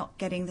time, we're not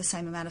getting the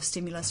same amount of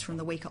stimulus from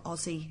the weaker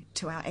Aussie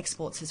to our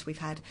exports as we've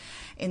had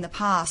in the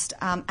past.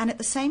 And at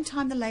the same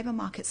time, the labour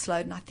market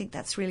slowed, and I think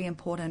that's really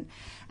important.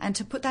 And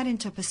to put that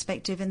into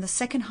perspective, in the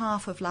second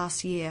half of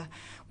last year,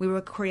 we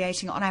were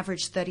creating on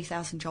average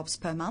 30,000 jobs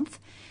per month.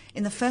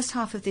 In the first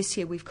half of this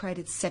year, we've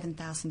created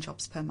 7,000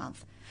 jobs per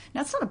month.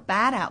 Now, it's not a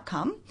bad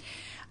outcome,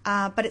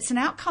 but it's an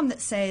outcome that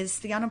says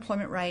the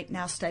unemployment rate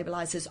now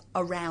stabilises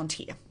around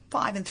here,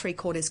 5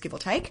 3/4, give or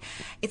take.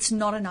 It's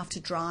not enough to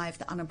drive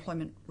the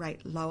unemployment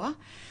rate lower.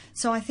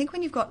 So I think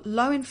when you've got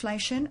low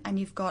inflation and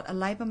you've got a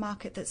labour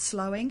market that's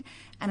slowing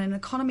and an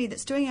economy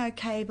that's doing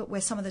okay, but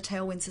where some of the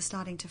tailwinds are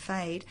starting to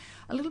fade,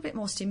 a little bit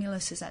more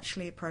stimulus is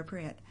actually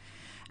appropriate.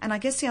 And I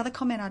guess the other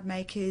comment I'd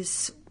make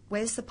is,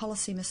 where's the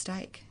policy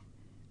mistake?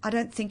 I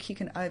don't think you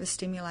can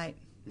overstimulate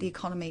the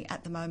economy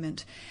at the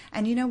moment.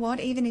 And you know what?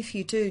 Even if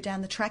you do,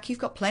 down the track, you've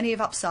got plenty of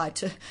upside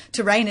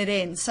to rein it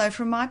in. So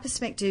from my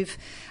perspective,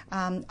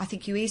 I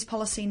think you ease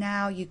policy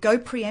now, you go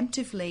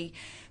preemptively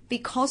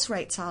because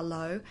rates are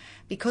low,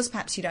 because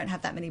perhaps you don't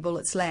have that many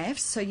bullets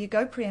left. So you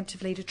go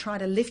preemptively to try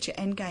to lift your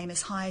end game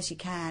as high as you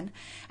can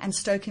and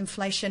stoke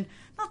inflation,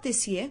 not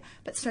this year,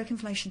 but stoke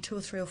inflation 2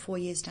 or 3 or 4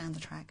 years down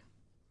the track.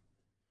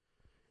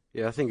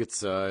 Yeah, I think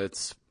it's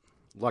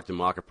like the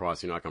market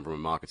price. I come from a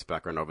markets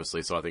background,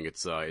 obviously, so I think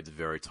it's a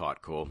very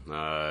tight call.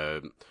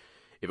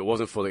 If it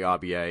wasn't for the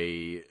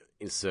RBA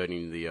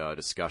inserting the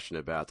discussion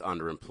about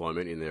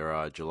underemployment in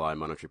their July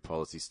monetary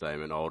policy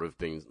statement, I would have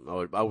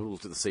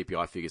looked at the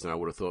CPI figures and I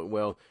would have thought,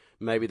 well,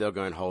 maybe they'll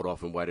go and hold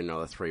off and wait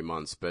another 3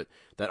 months. But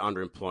that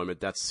underemployment,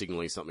 that's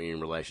signalling something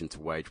in relation to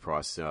wage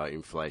price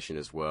inflation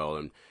as well,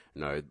 and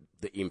the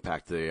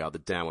impact,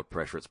 the downward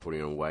pressure it's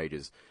putting on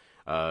wages.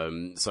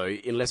 So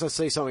unless I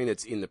see something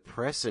that's in the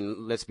press,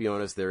 and let's be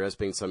honest, there has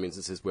been some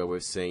instances where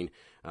we've seen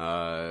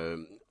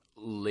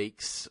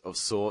leaks of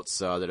sorts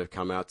that have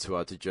come out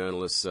to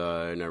journalists,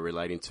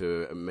 relating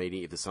to a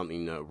meeting if there's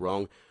something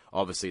wrong.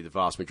 Obviously, the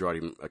vast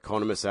majority of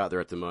economists out there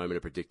at the moment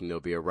are predicting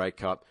there'll be a rate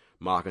cut.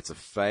 Markets are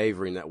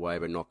favouring that way,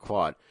 but not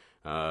quite.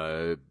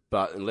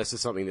 But unless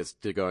there's something that's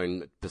to go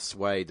and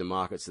persuade the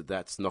markets that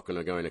that's not going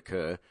to go and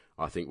occur,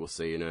 I think we'll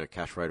see a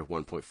cash rate of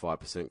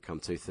 1.5% come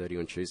 2:30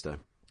 on Tuesday.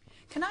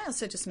 Can I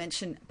also just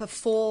mention,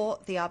 before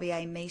the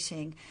RBA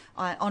meeting,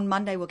 on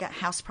Monday we'll get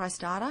house price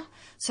data,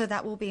 so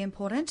that will be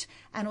important.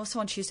 And also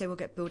on Tuesday we'll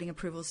get building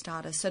approvals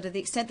data. So to the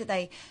extent that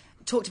they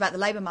talked about the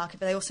labour market,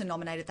 but they also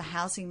nominated the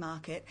housing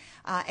market,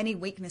 any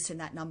weakness in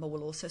that number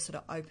will also sort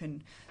of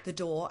open the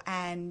door.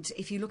 And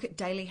if you look at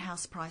daily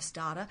house price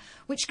data,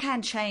 which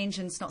can change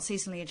and it's not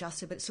seasonally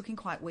adjusted, but it's looking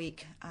quite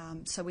weak.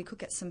 So we could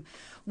get some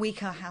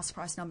weaker house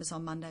price numbers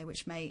on Monday,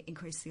 which may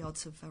increase the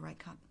odds of a rate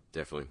cut.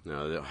 Definitely.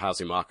 No, the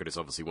housing market is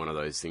obviously one of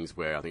those things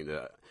where I think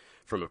that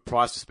from a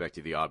price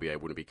perspective, the RBA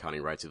wouldn't be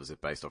cutting rates if it was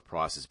based off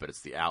prices, but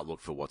it's the outlook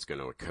for what's going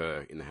to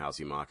occur in the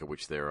housing market,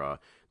 which they're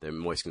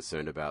most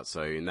concerned about.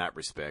 So in that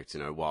respect,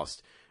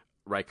 whilst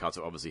rate cuts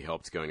have obviously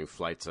helped go and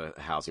inflate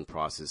housing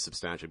prices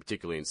substantially,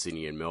 particularly in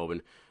Sydney and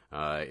Melbourne,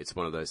 it's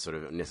one of those sort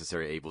of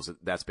necessary evils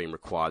that's been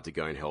required to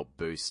go and help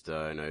boost,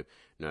 the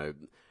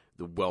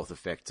wealth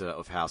effect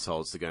of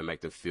households to go and make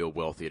them feel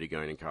wealthier, to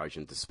go and encourage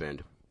them to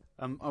spend.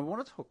 I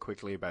want to talk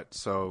quickly about,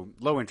 so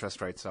low interest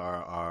rates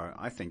are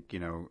I think,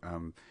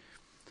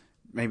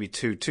 maybe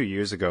two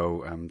years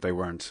ago they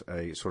weren't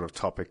a sort of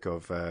topic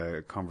of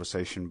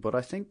conversation, but I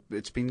think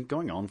it's been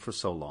going on for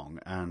so long,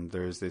 and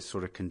there's this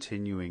sort of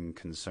continuing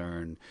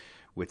concern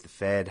with the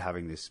Fed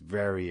having this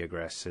very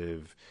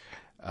aggressive,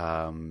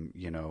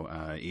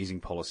 easing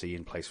policy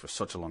in place for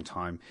such a long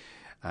time.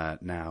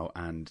 Now,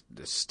 and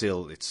it's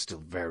still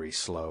very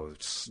slow.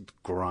 It's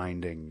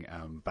grinding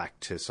back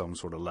to some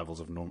sort of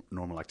levels of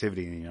normal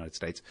activity in the United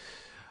States.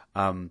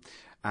 In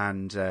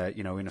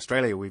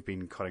Australia, we've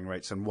been cutting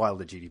rates, and while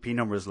the GDP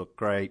numbers look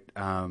great,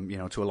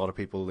 to a lot of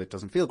people it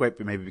doesn't feel great,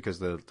 but maybe because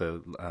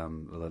the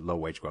low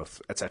wage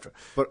growth, etc.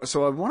 But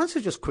so I wanted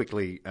to just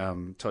quickly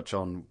touch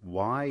on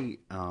why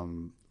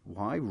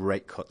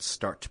rate cuts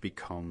start to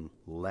become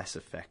less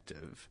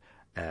effective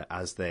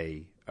as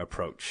they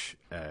approach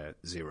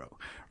zero,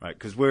 right?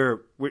 Because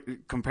we're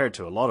compared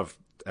to a lot of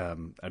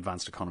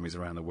advanced economies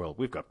around the world,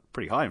 we've got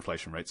pretty high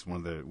inflation rates.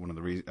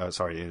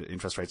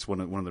 Interest rates. One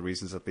of the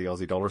reasons that the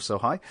Aussie dollar is so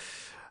high.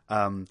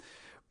 I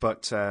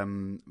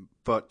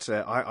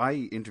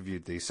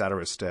interviewed the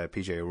satirist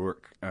PJ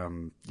O'Rourke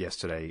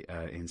yesterday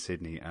in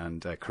Sydney,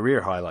 and a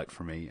career highlight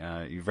for me.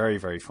 Very,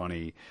 very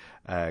funny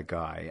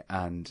guy,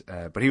 and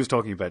but he was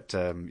talking about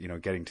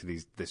getting to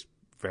this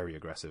very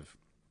aggressive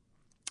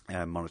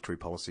monetary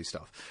policy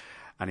stuff,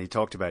 and he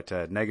talked about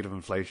negative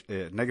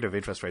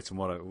interest rates and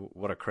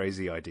what a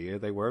crazy idea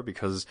they were,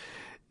 because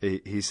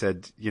he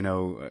said,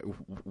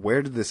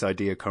 where did this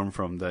idea come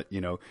from that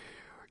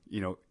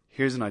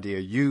here's an idea,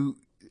 you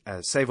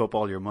save up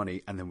all your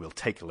money and then we'll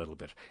take a little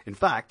bit. In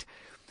fact,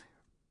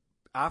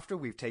 after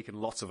we've taken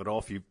lots of it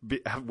off you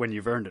when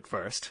you've earned it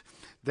first,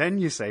 then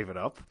you save it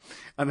up,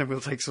 and then we'll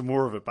take some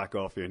more of it back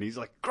off you. And he's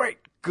like, great,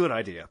 good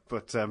idea.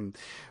 But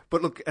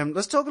look,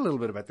 let's talk a little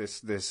bit about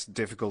this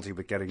difficulty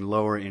with getting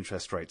lower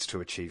interest rates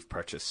to achieve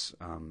purchase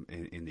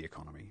in the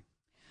economy.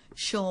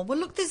 Sure. Well,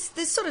 look, there's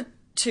sort of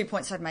 2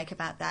 points I'd make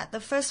about that. The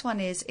first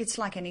one is, it's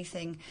like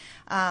anything,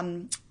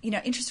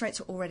 interest rates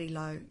are already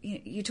low.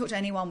 You talk to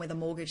anyone with a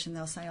mortgage and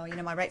they'll say,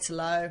 my rates are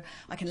low,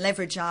 I can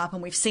leverage up,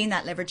 and we've seen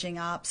that leveraging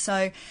up.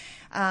 So,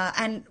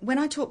 and when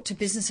I talk to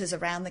businesses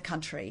around the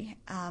country,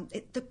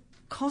 the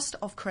cost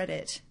of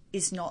credit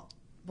is not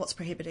what's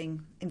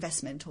prohibiting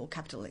investment or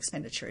capital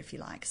expenditure, if you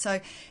like. So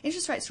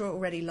interest rates are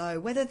already low,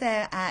 whether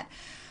they're at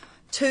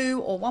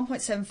 2 or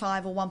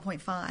 1.75 or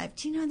 1.5,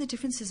 do you know the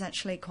difference is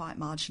actually quite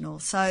marginal?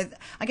 So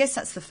I guess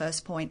that's the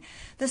first point.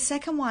 The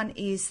second one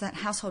is that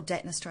household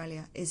debt in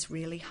Australia is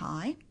really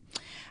high.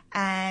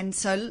 And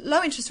so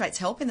low interest rates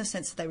help in the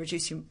sense that they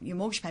reduce your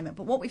mortgage payment.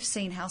 But what we've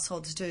seen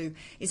households do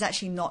is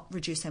actually not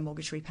reduce their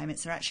mortgage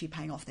repayments. They're actually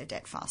paying off their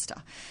debt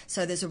faster.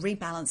 So there's a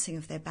rebalancing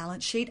of their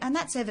balance sheet. And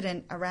that's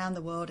evident around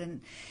the world.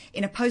 And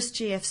in a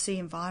post-GFC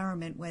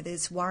environment where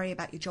there's worry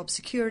about your job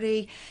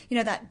security,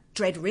 that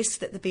dread risk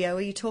that the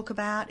BOE talk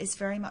about is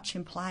very much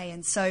in play.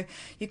 And so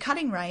you're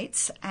cutting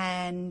rates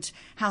and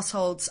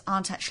households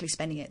aren't actually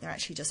spending it. They're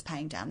actually just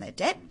paying down their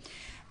debt.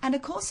 And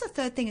of course, the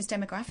third thing is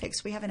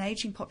demographics. We have an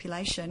ageing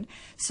population.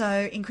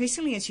 So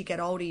increasingly, as you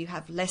get older, you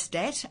have less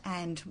debt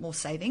and more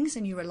savings,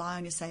 and you rely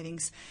on your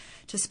savings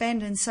to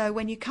spend. And so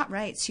when you cut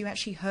rates, you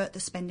actually hurt the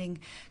spending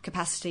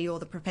capacity or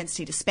the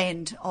propensity to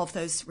spend of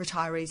those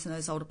retirees and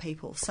those older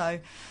people. So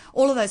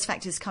all of those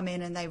factors come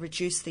in and they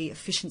reduce the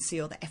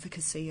efficiency or the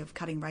efficacy of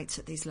cutting rates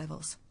at these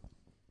levels.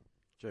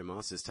 Joe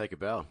Masters, take a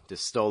bow.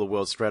 Just stole the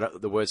word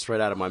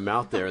straight out of my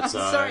mouth there. It's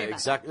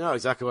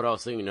exactly what I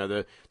was thinking.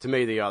 To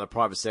me, the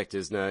private sector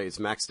is it's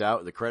maxed out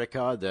with the credit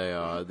card.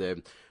 They're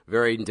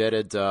very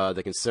indebted.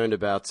 They're concerned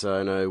about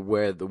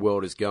where the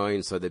world is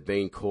going, so they're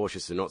being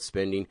cautious and not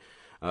spending.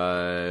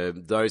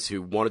 Those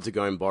who wanted to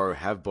go and borrow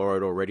have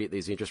borrowed already at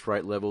these interest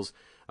rate levels.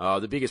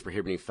 The biggest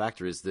prohibiting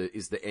factor is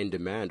the end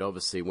demand.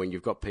 Obviously, when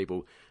you've got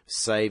people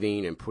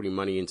saving and putting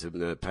money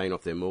into paying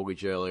off their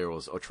mortgage earlier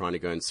or trying to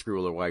go and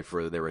squirrel away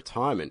for their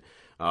retirement,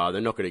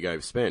 they're not going to go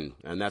spend.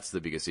 And that's the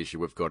biggest issue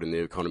we've got in the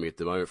economy at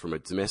the moment from a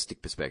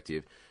domestic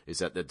perspective, is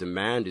that the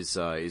demand is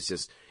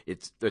just, the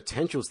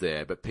potential's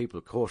there, but people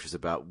are cautious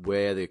about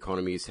where the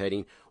economy is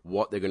heading,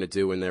 what they're going to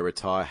do when they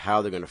retire,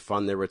 how they're going to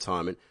fund their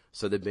retirement,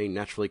 so they're being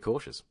naturally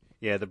cautious.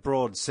 Yeah, the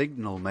broad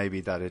signal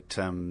maybe that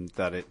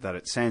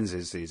it sends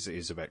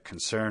is about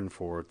concern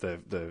for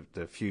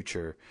the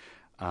future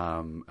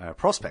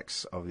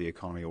prospects of the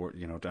economy, or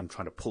and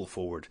trying to pull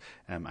forward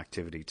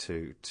activity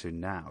to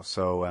now.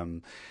 So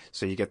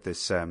you get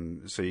this.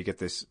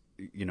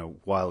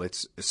 While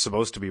it's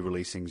supposed to be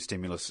releasing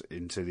stimulus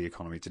into the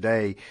economy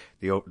today,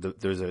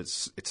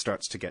 it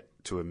starts to get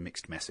to a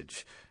mixed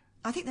message.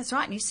 I think that's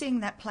right, and you're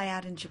seeing that play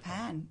out in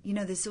Japan.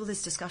 There's all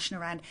this discussion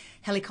around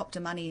helicopter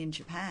money in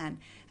Japan,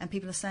 and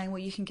people are saying, well,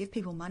 you can give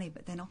people money,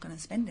 but they're not going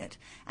to spend it.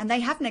 And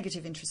they have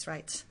negative interest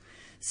rates.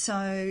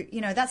 So,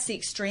 that's the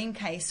extreme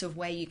case of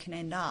where you can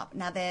end up.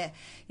 Now,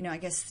 I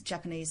guess the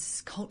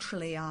Japanese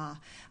culturally are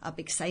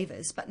big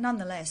savers, but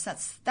nonetheless,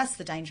 that's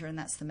the danger and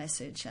that's the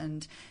message.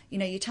 And,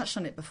 you touched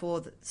on it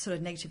before, the sort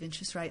of negative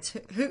interest rates.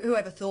 Who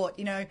ever thought,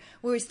 we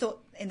always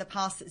thought in the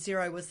past that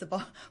zero was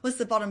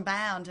the bottom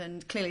bound,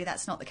 and clearly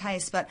that's not the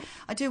case. But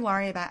I do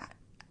worry about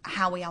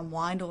how we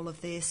unwind all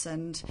of this,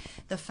 and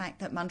the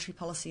fact that monetary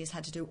policy has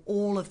had to do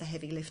all of the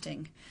heavy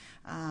lifting,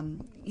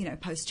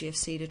 post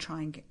GFC to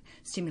try and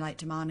stimulate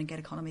demand and get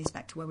economies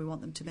back to where we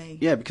want them to be.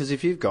 Yeah, because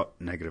if you've got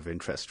negative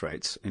interest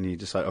rates and you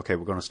decide, okay,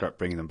 we're going to start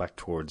bringing them back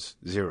towards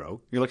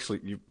zero,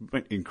 you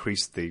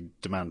increase the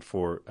demand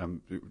for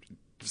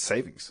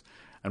savings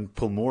and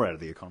pull more out of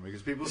the economy,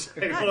 because people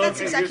say, that's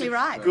exactly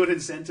right. Good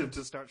incentive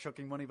to start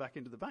chucking money back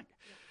into the bank.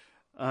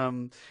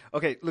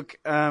 Okay, look,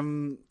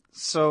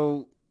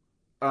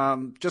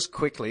 just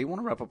quickly, I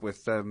want to wrap up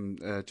with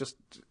just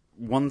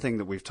one thing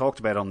that we've talked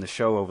about on the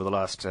show over the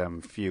last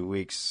few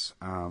weeks,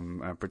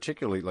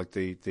 particularly like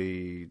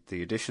the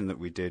edition that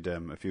we did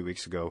a few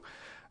weeks ago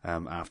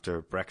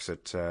after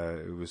Brexit.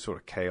 It was sort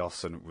of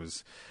chaos, and it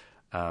was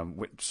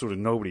sort of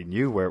nobody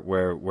knew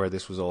where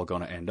this was all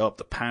going to end up.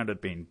 The pound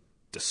had been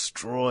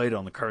destroyed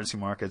on the currency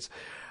markets.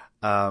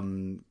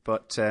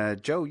 But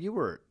Joe, you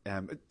were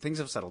things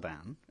have settled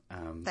down.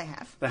 They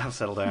have. They have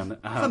settled down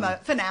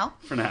for now.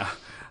 For now.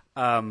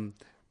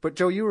 But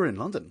Joe, you were in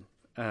London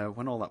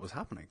when all that was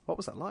happening. What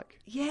was that like?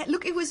 Yeah,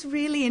 look, it was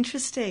really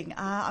interesting.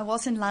 I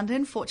was in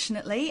London,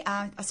 fortunately.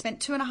 I spent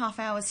 2.5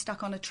 hours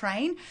stuck on a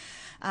train,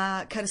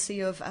 courtesy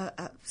of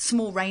a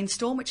small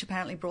rainstorm, which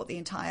apparently brought the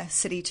entire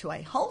city to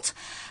a halt.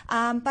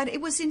 But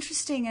it was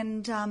interesting,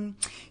 and,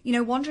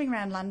 wandering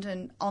around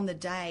London on the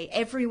day,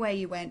 everywhere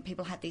you went,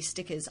 people had these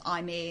stickers,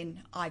 I'm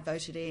in, I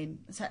voted in.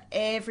 So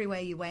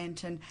everywhere you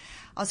went. And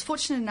I was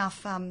fortunate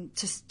enough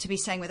to be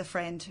staying with a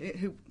friend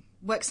who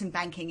works in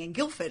banking in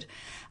Guildford.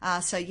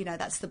 So,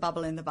 that's the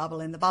bubble in the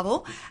bubble in the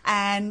bubble.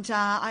 And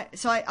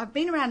I've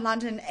been around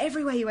London.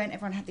 Everywhere you went,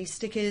 everyone had these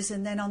stickers.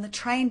 And then on the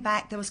train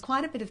back, there was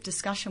quite a bit of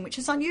discussion, which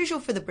is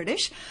unusual for the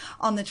British,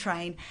 on the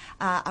train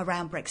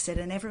around Brexit.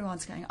 And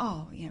everyone's going,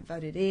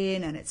 voted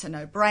in, and it's a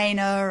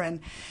no-brainer. And,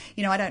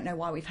 I don't know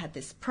why we've had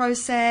this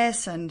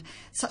process and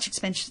such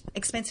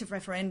expensive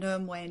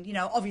referendum when,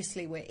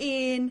 obviously we're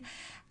in.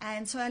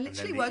 And so I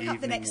literally woke up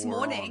the next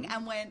morning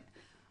and went,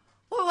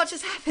 well, what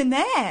just happened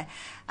there?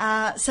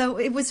 So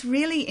it was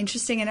really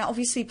interesting, and it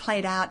obviously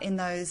played out in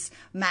those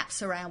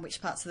maps around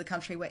which parts of the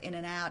country were in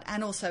and out,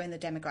 and also in the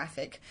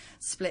demographic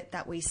split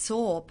that we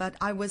saw. But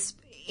I was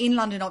in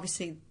London,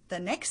 obviously, the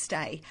next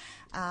day,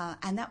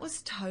 and that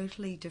was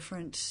totally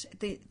different.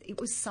 It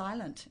was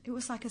silent. It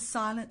was like a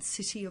silent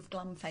city of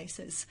glum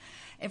faces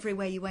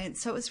everywhere you went.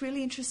 So it was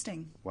really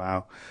interesting.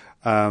 Wow.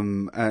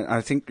 And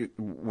I think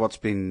what's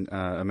been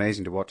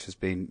amazing to watch has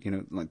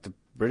been, like the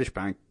British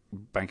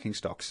banking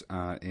stocks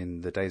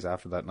in the days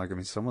after that.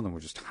 Some of them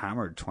were just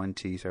hammered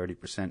 20,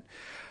 30%.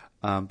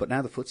 But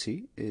now the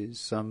FTSE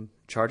is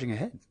charging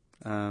ahead.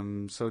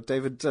 So,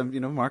 David,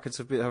 markets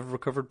have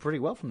recovered pretty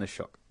well from this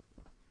shock.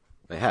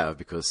 They have,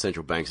 because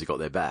central banks have got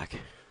their back.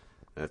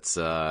 That's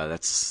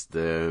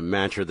the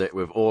mantra that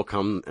we've all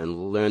come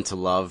and learned to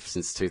love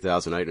since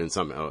 2008, and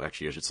some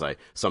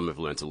have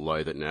learned to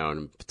loathe it now,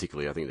 and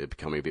particularly I think they're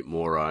becoming a bit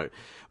more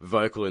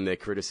vocal in their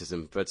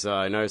criticism. But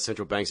I know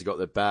central banks have got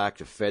their back.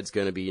 The Fed's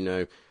going to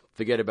be,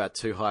 forget about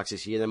 2 hikes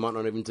this year. They might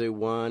not even do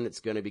 1.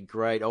 It's going to be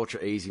great,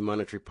 ultra easy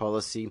monetary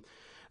policy.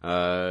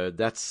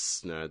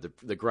 That's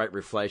the great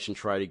reflation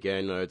trade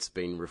again. It's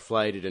been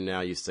reflated, and now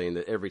you're seeing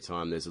that every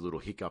time there's a little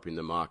hiccup in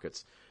the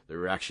markets, the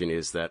reaction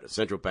is that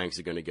central banks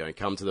are going to go and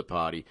come to the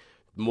party,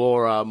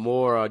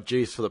 more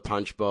juice for the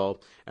punch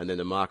bowl, and then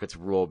the markets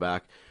roar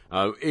back.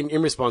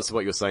 In response to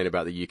what you're saying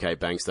about the UK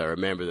banks, though,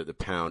 remember that the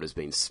pound has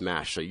been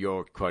smashed, so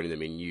you're quoting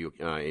them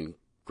in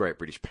Great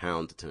British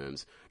Pound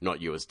terms,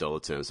 not US dollar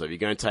terms. So if you're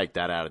going to take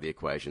that out of the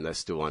equation, they're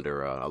still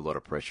under a lot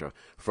of pressure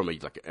from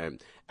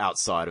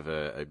outside of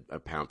a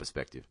pound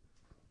perspective.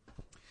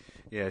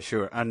 Yeah,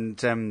 sure.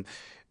 And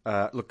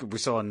Look, we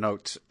saw a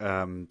note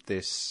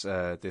this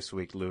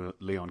week.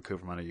 Leon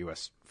Cooperman, a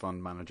U.S.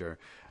 fund manager,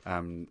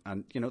 and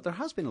there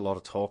has been a lot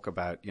of talk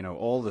about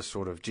all the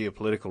sort of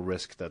geopolitical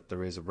risk that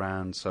there is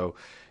around. So,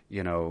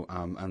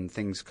 and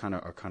things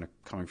are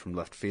coming from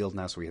left field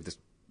now. So we had this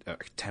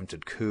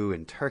attempted coup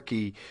in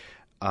Turkey.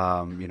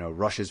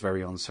 Russia's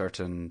very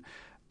uncertain.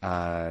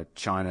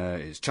 China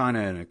is China,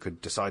 and it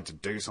could decide to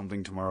do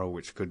something tomorrow,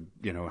 which could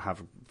have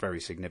a very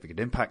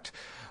significant impact.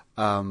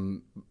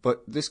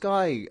 But this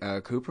guy,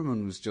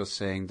 Cooperman, was just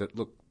saying that,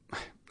 look,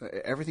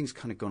 everything's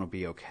kind of going to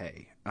be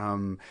okay.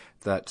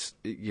 That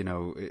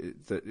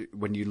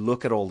when you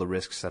look at all the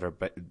risks that are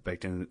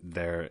baked in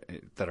there,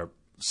 that are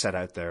set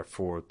out there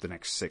for the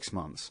next 6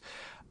 months,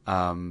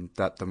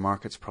 that the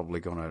market's probably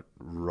going to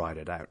ride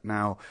it out.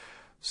 Now,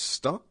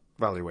 stock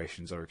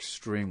valuations are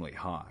extremely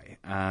high,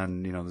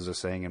 and there's a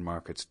saying in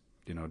markets,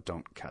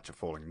 don't catch a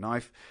falling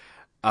knife,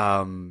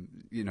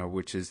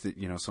 which is that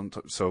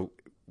sometimes so.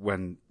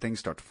 When things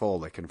start to fall,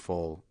 they can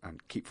fall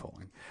and keep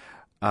falling.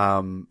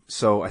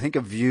 So I think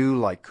a view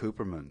like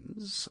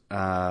Cooperman's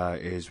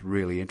is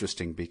really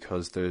interesting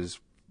because there's,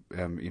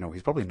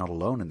 he's probably not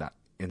alone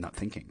in that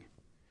thinking.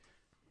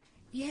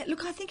 Yeah,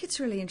 look, I think it's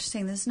really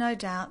interesting. There's no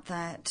doubt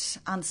that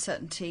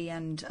uncertainty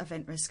and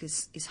event risk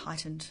is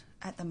heightened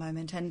at the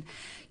moment. And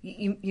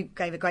you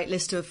gave a great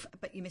list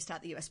but you missed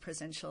out the US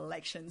presidential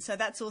election. So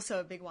that's also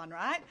a big one,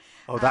 right?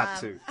 Oh, that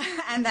too.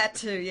 And that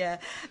too, yeah.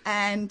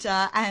 And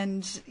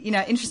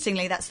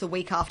interestingly, that's the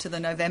week after the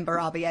November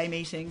RBA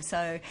meeting.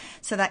 So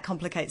that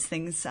complicates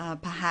things,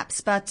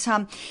 perhaps. But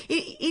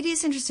it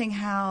is interesting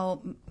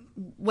how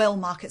well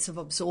markets have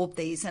absorbed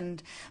these,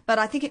 but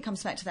I think it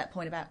comes back to that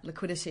point about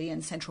liquidity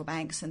and central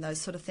banks and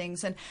those sort of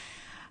things. And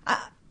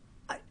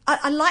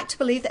I like to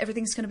believe that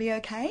everything's going to be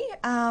okay,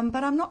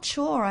 but I'm not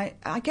sure.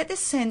 I get this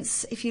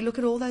sense, if you look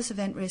at all those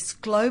event risks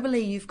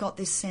globally, you've got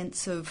this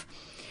sense of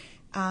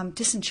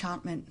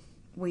disenchantment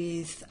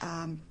with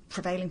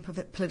prevailing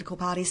political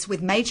parties,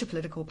 with major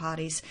political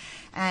parties.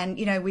 And,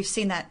 we've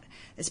seen that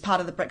as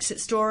part of the Brexit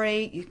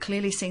story. You're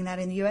clearly seeing that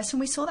in the US, and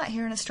we saw that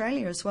here in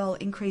Australia as well,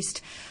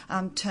 increased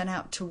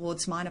turnout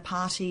towards minor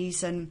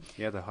parties. And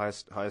yeah, the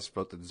highest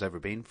vote that there's ever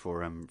been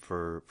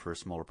for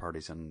smaller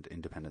parties and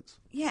independents.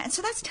 Yeah, and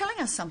so that's telling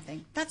us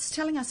something. That's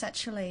telling us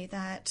actually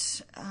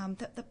that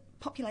the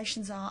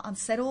populations are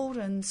unsettled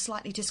and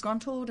slightly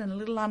disgruntled and a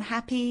little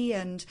unhappy,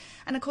 and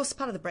of course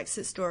part of the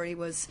Brexit story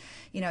was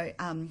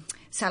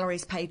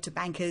salaries paid to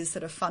bankers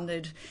that are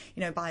funded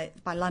by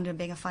London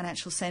being a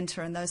financial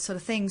centre and those sort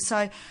of things.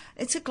 So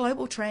it's a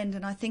global trend,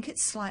 and I think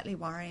it's slightly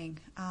worrying.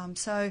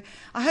 So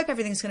I hope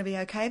everything's going to be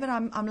okay, but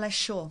I'm less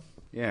sure.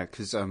 Yeah,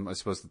 because I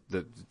suppose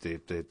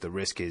the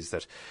risk is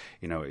that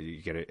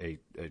you get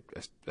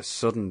a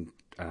sudden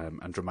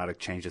and dramatic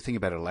change. The thing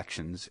about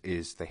elections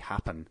is they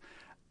happen,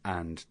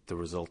 and the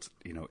result,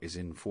 is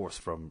in force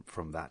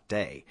from that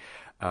day.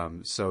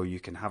 So you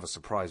can have a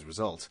surprise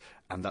result,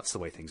 and that's the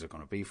way things are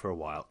going to be for a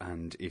while.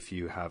 And if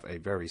you have a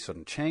very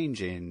sudden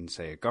change in,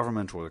 say, a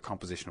government or the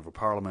composition of a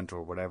parliament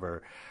or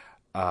whatever,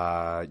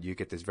 you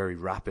get this very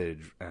rapid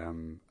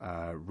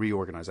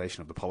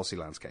reorganization of the policy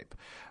landscape.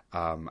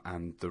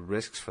 And the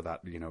risks for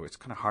that, it's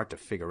kind of hard to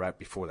figure out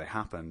before they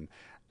happen,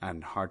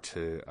 and hard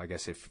to, I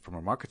guess, if from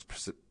a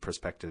market's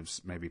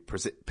perspectives, maybe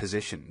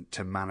position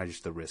to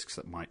manage the risks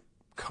that might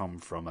come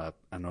from an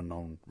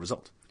unknown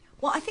result.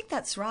 Well, I think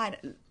that's right.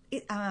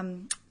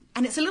 And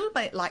it's a little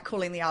bit like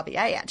calling the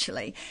RBA,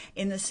 actually,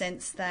 in the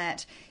sense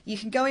that you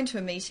can go into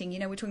a meeting,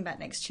 we're talking about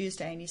next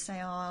Tuesday, and you say,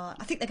 I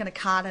think they're going to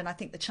cut, and I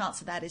think the chance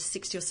of that is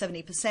 60 or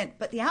 70%,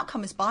 but the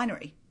outcome is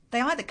binary. They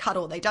either cut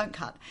or they don't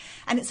cut.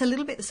 And it's a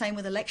little bit the same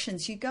with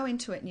elections. You go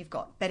into it and you've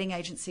got betting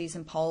agencies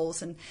and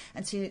polls, and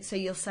so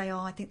you'll say,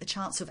 I think the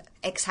chance of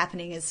X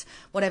happening is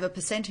whatever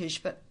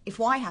percentage, but if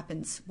Y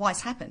happens,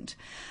 Y's happened.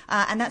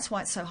 And that's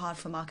why it's so hard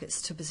for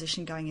markets to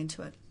position going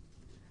into it.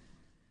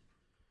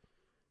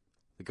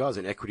 The guy's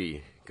an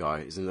equity guy,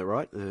 isn't that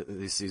right?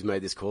 He's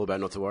made this call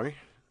about not to worry.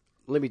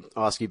 Let me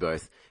ask you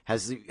both.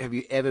 Have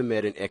you ever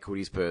met an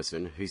equities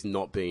person who's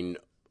not been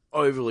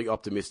overly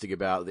optimistic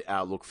about the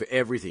outlook for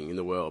everything in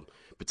the world,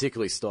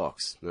 particularly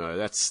stocks? No,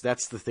 that's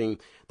the thing.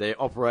 They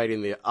operate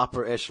in the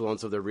upper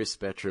echelons of the risk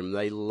spectrum.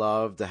 They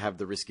love to have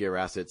the riskier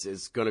assets.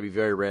 It's going to be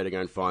very rare to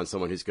go and find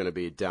someone who's going to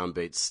be a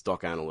downbeat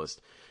stock analyst.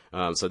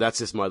 So that's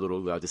just my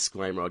little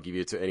disclaimer I'll give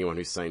you to anyone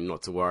who's saying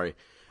not to worry.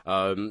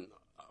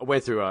 I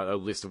went through a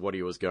list of what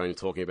he was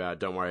talking about.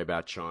 Don't worry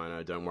about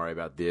China. Don't worry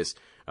about this.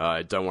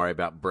 Don't worry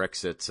about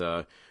Brexit.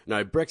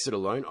 No, Brexit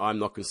alone, I'm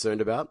not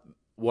concerned about.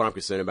 What I'm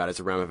concerned about is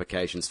the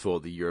ramifications for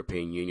the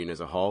European Union as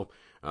a whole.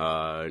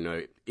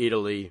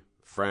 Italy,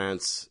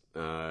 France,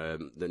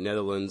 the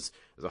Netherlands,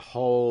 there's a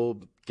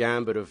whole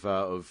gambit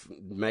of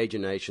major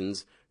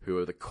nations who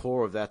are the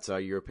core of that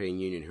European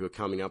Union, who are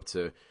coming up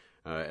to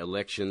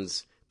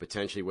elections,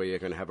 potentially where you're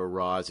going to have a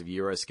rise of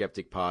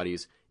Eurosceptic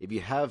parties. If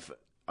you have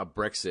a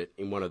Brexit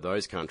in one of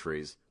those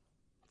countries,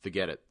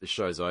 forget it. The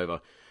show's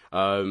over.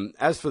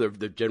 As for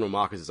the general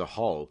markets as a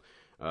whole,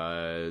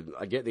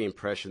 I get the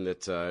impression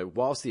that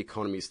whilst the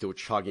economy is still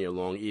chugging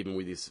along, even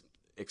with this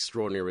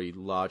extraordinarily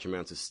large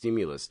amounts of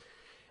stimulus,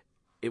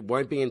 it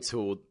won't be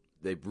until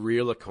the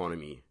real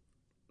economy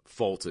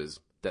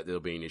falters that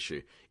there'll be an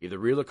issue. If the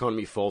real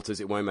economy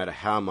falters, it won't matter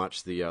how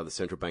much the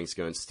central banks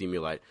go and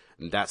stimulate,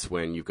 and that's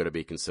when you've got to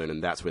be concerned,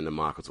 and that's when the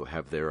markets will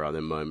have their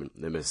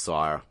moment, their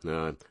messiah,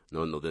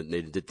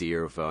 the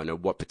deer of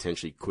what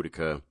potentially could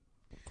occur.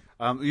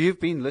 You've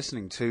been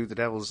listening to the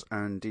Devils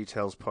and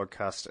Details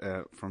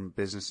podcast from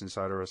Business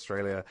Insider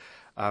Australia.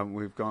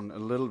 We've gone a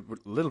little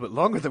bit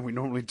longer than we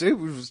normally do. It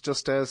was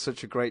just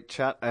such a great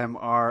chat.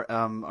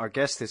 Our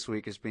guest this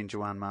week has been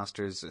Joanne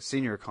Masters, a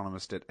senior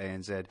economist at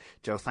ANZ.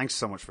 Jo, thanks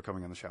so much for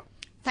coming on the show.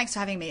 Thanks for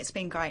having me. It's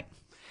been great.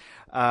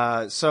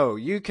 So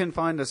you can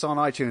find us on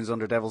iTunes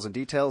under Devils and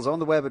Details, on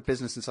the web at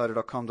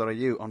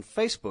businessinsider.com.au, on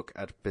Facebook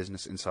at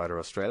Business Insider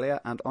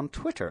Australia, and on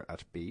Twitter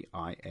at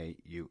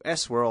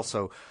BIAUS. We're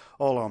also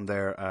all on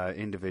there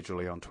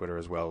individually on Twitter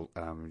as well.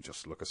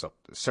 Just look us up,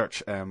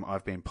 search.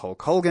 I've been Paul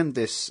Colgan.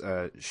 This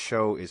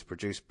show is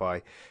produced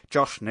by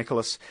Josh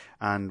Nicholas,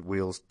 and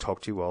we'll talk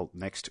to you all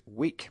next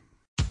week.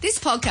 This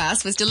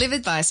podcast was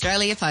delivered by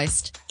Australia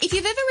Post. If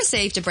you've ever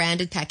received a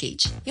branded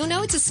package, you'll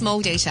know it's a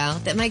small detail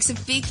that makes a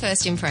big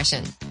first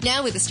impression.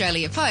 Now with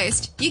Australia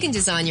Post, you can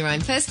design your own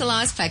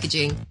personalised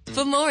packaging.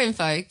 For more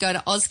info, go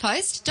to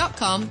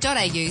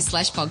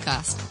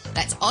ozpost.com.au/podcast.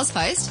 That's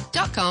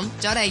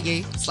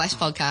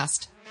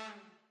ozpost.com.au/podcast.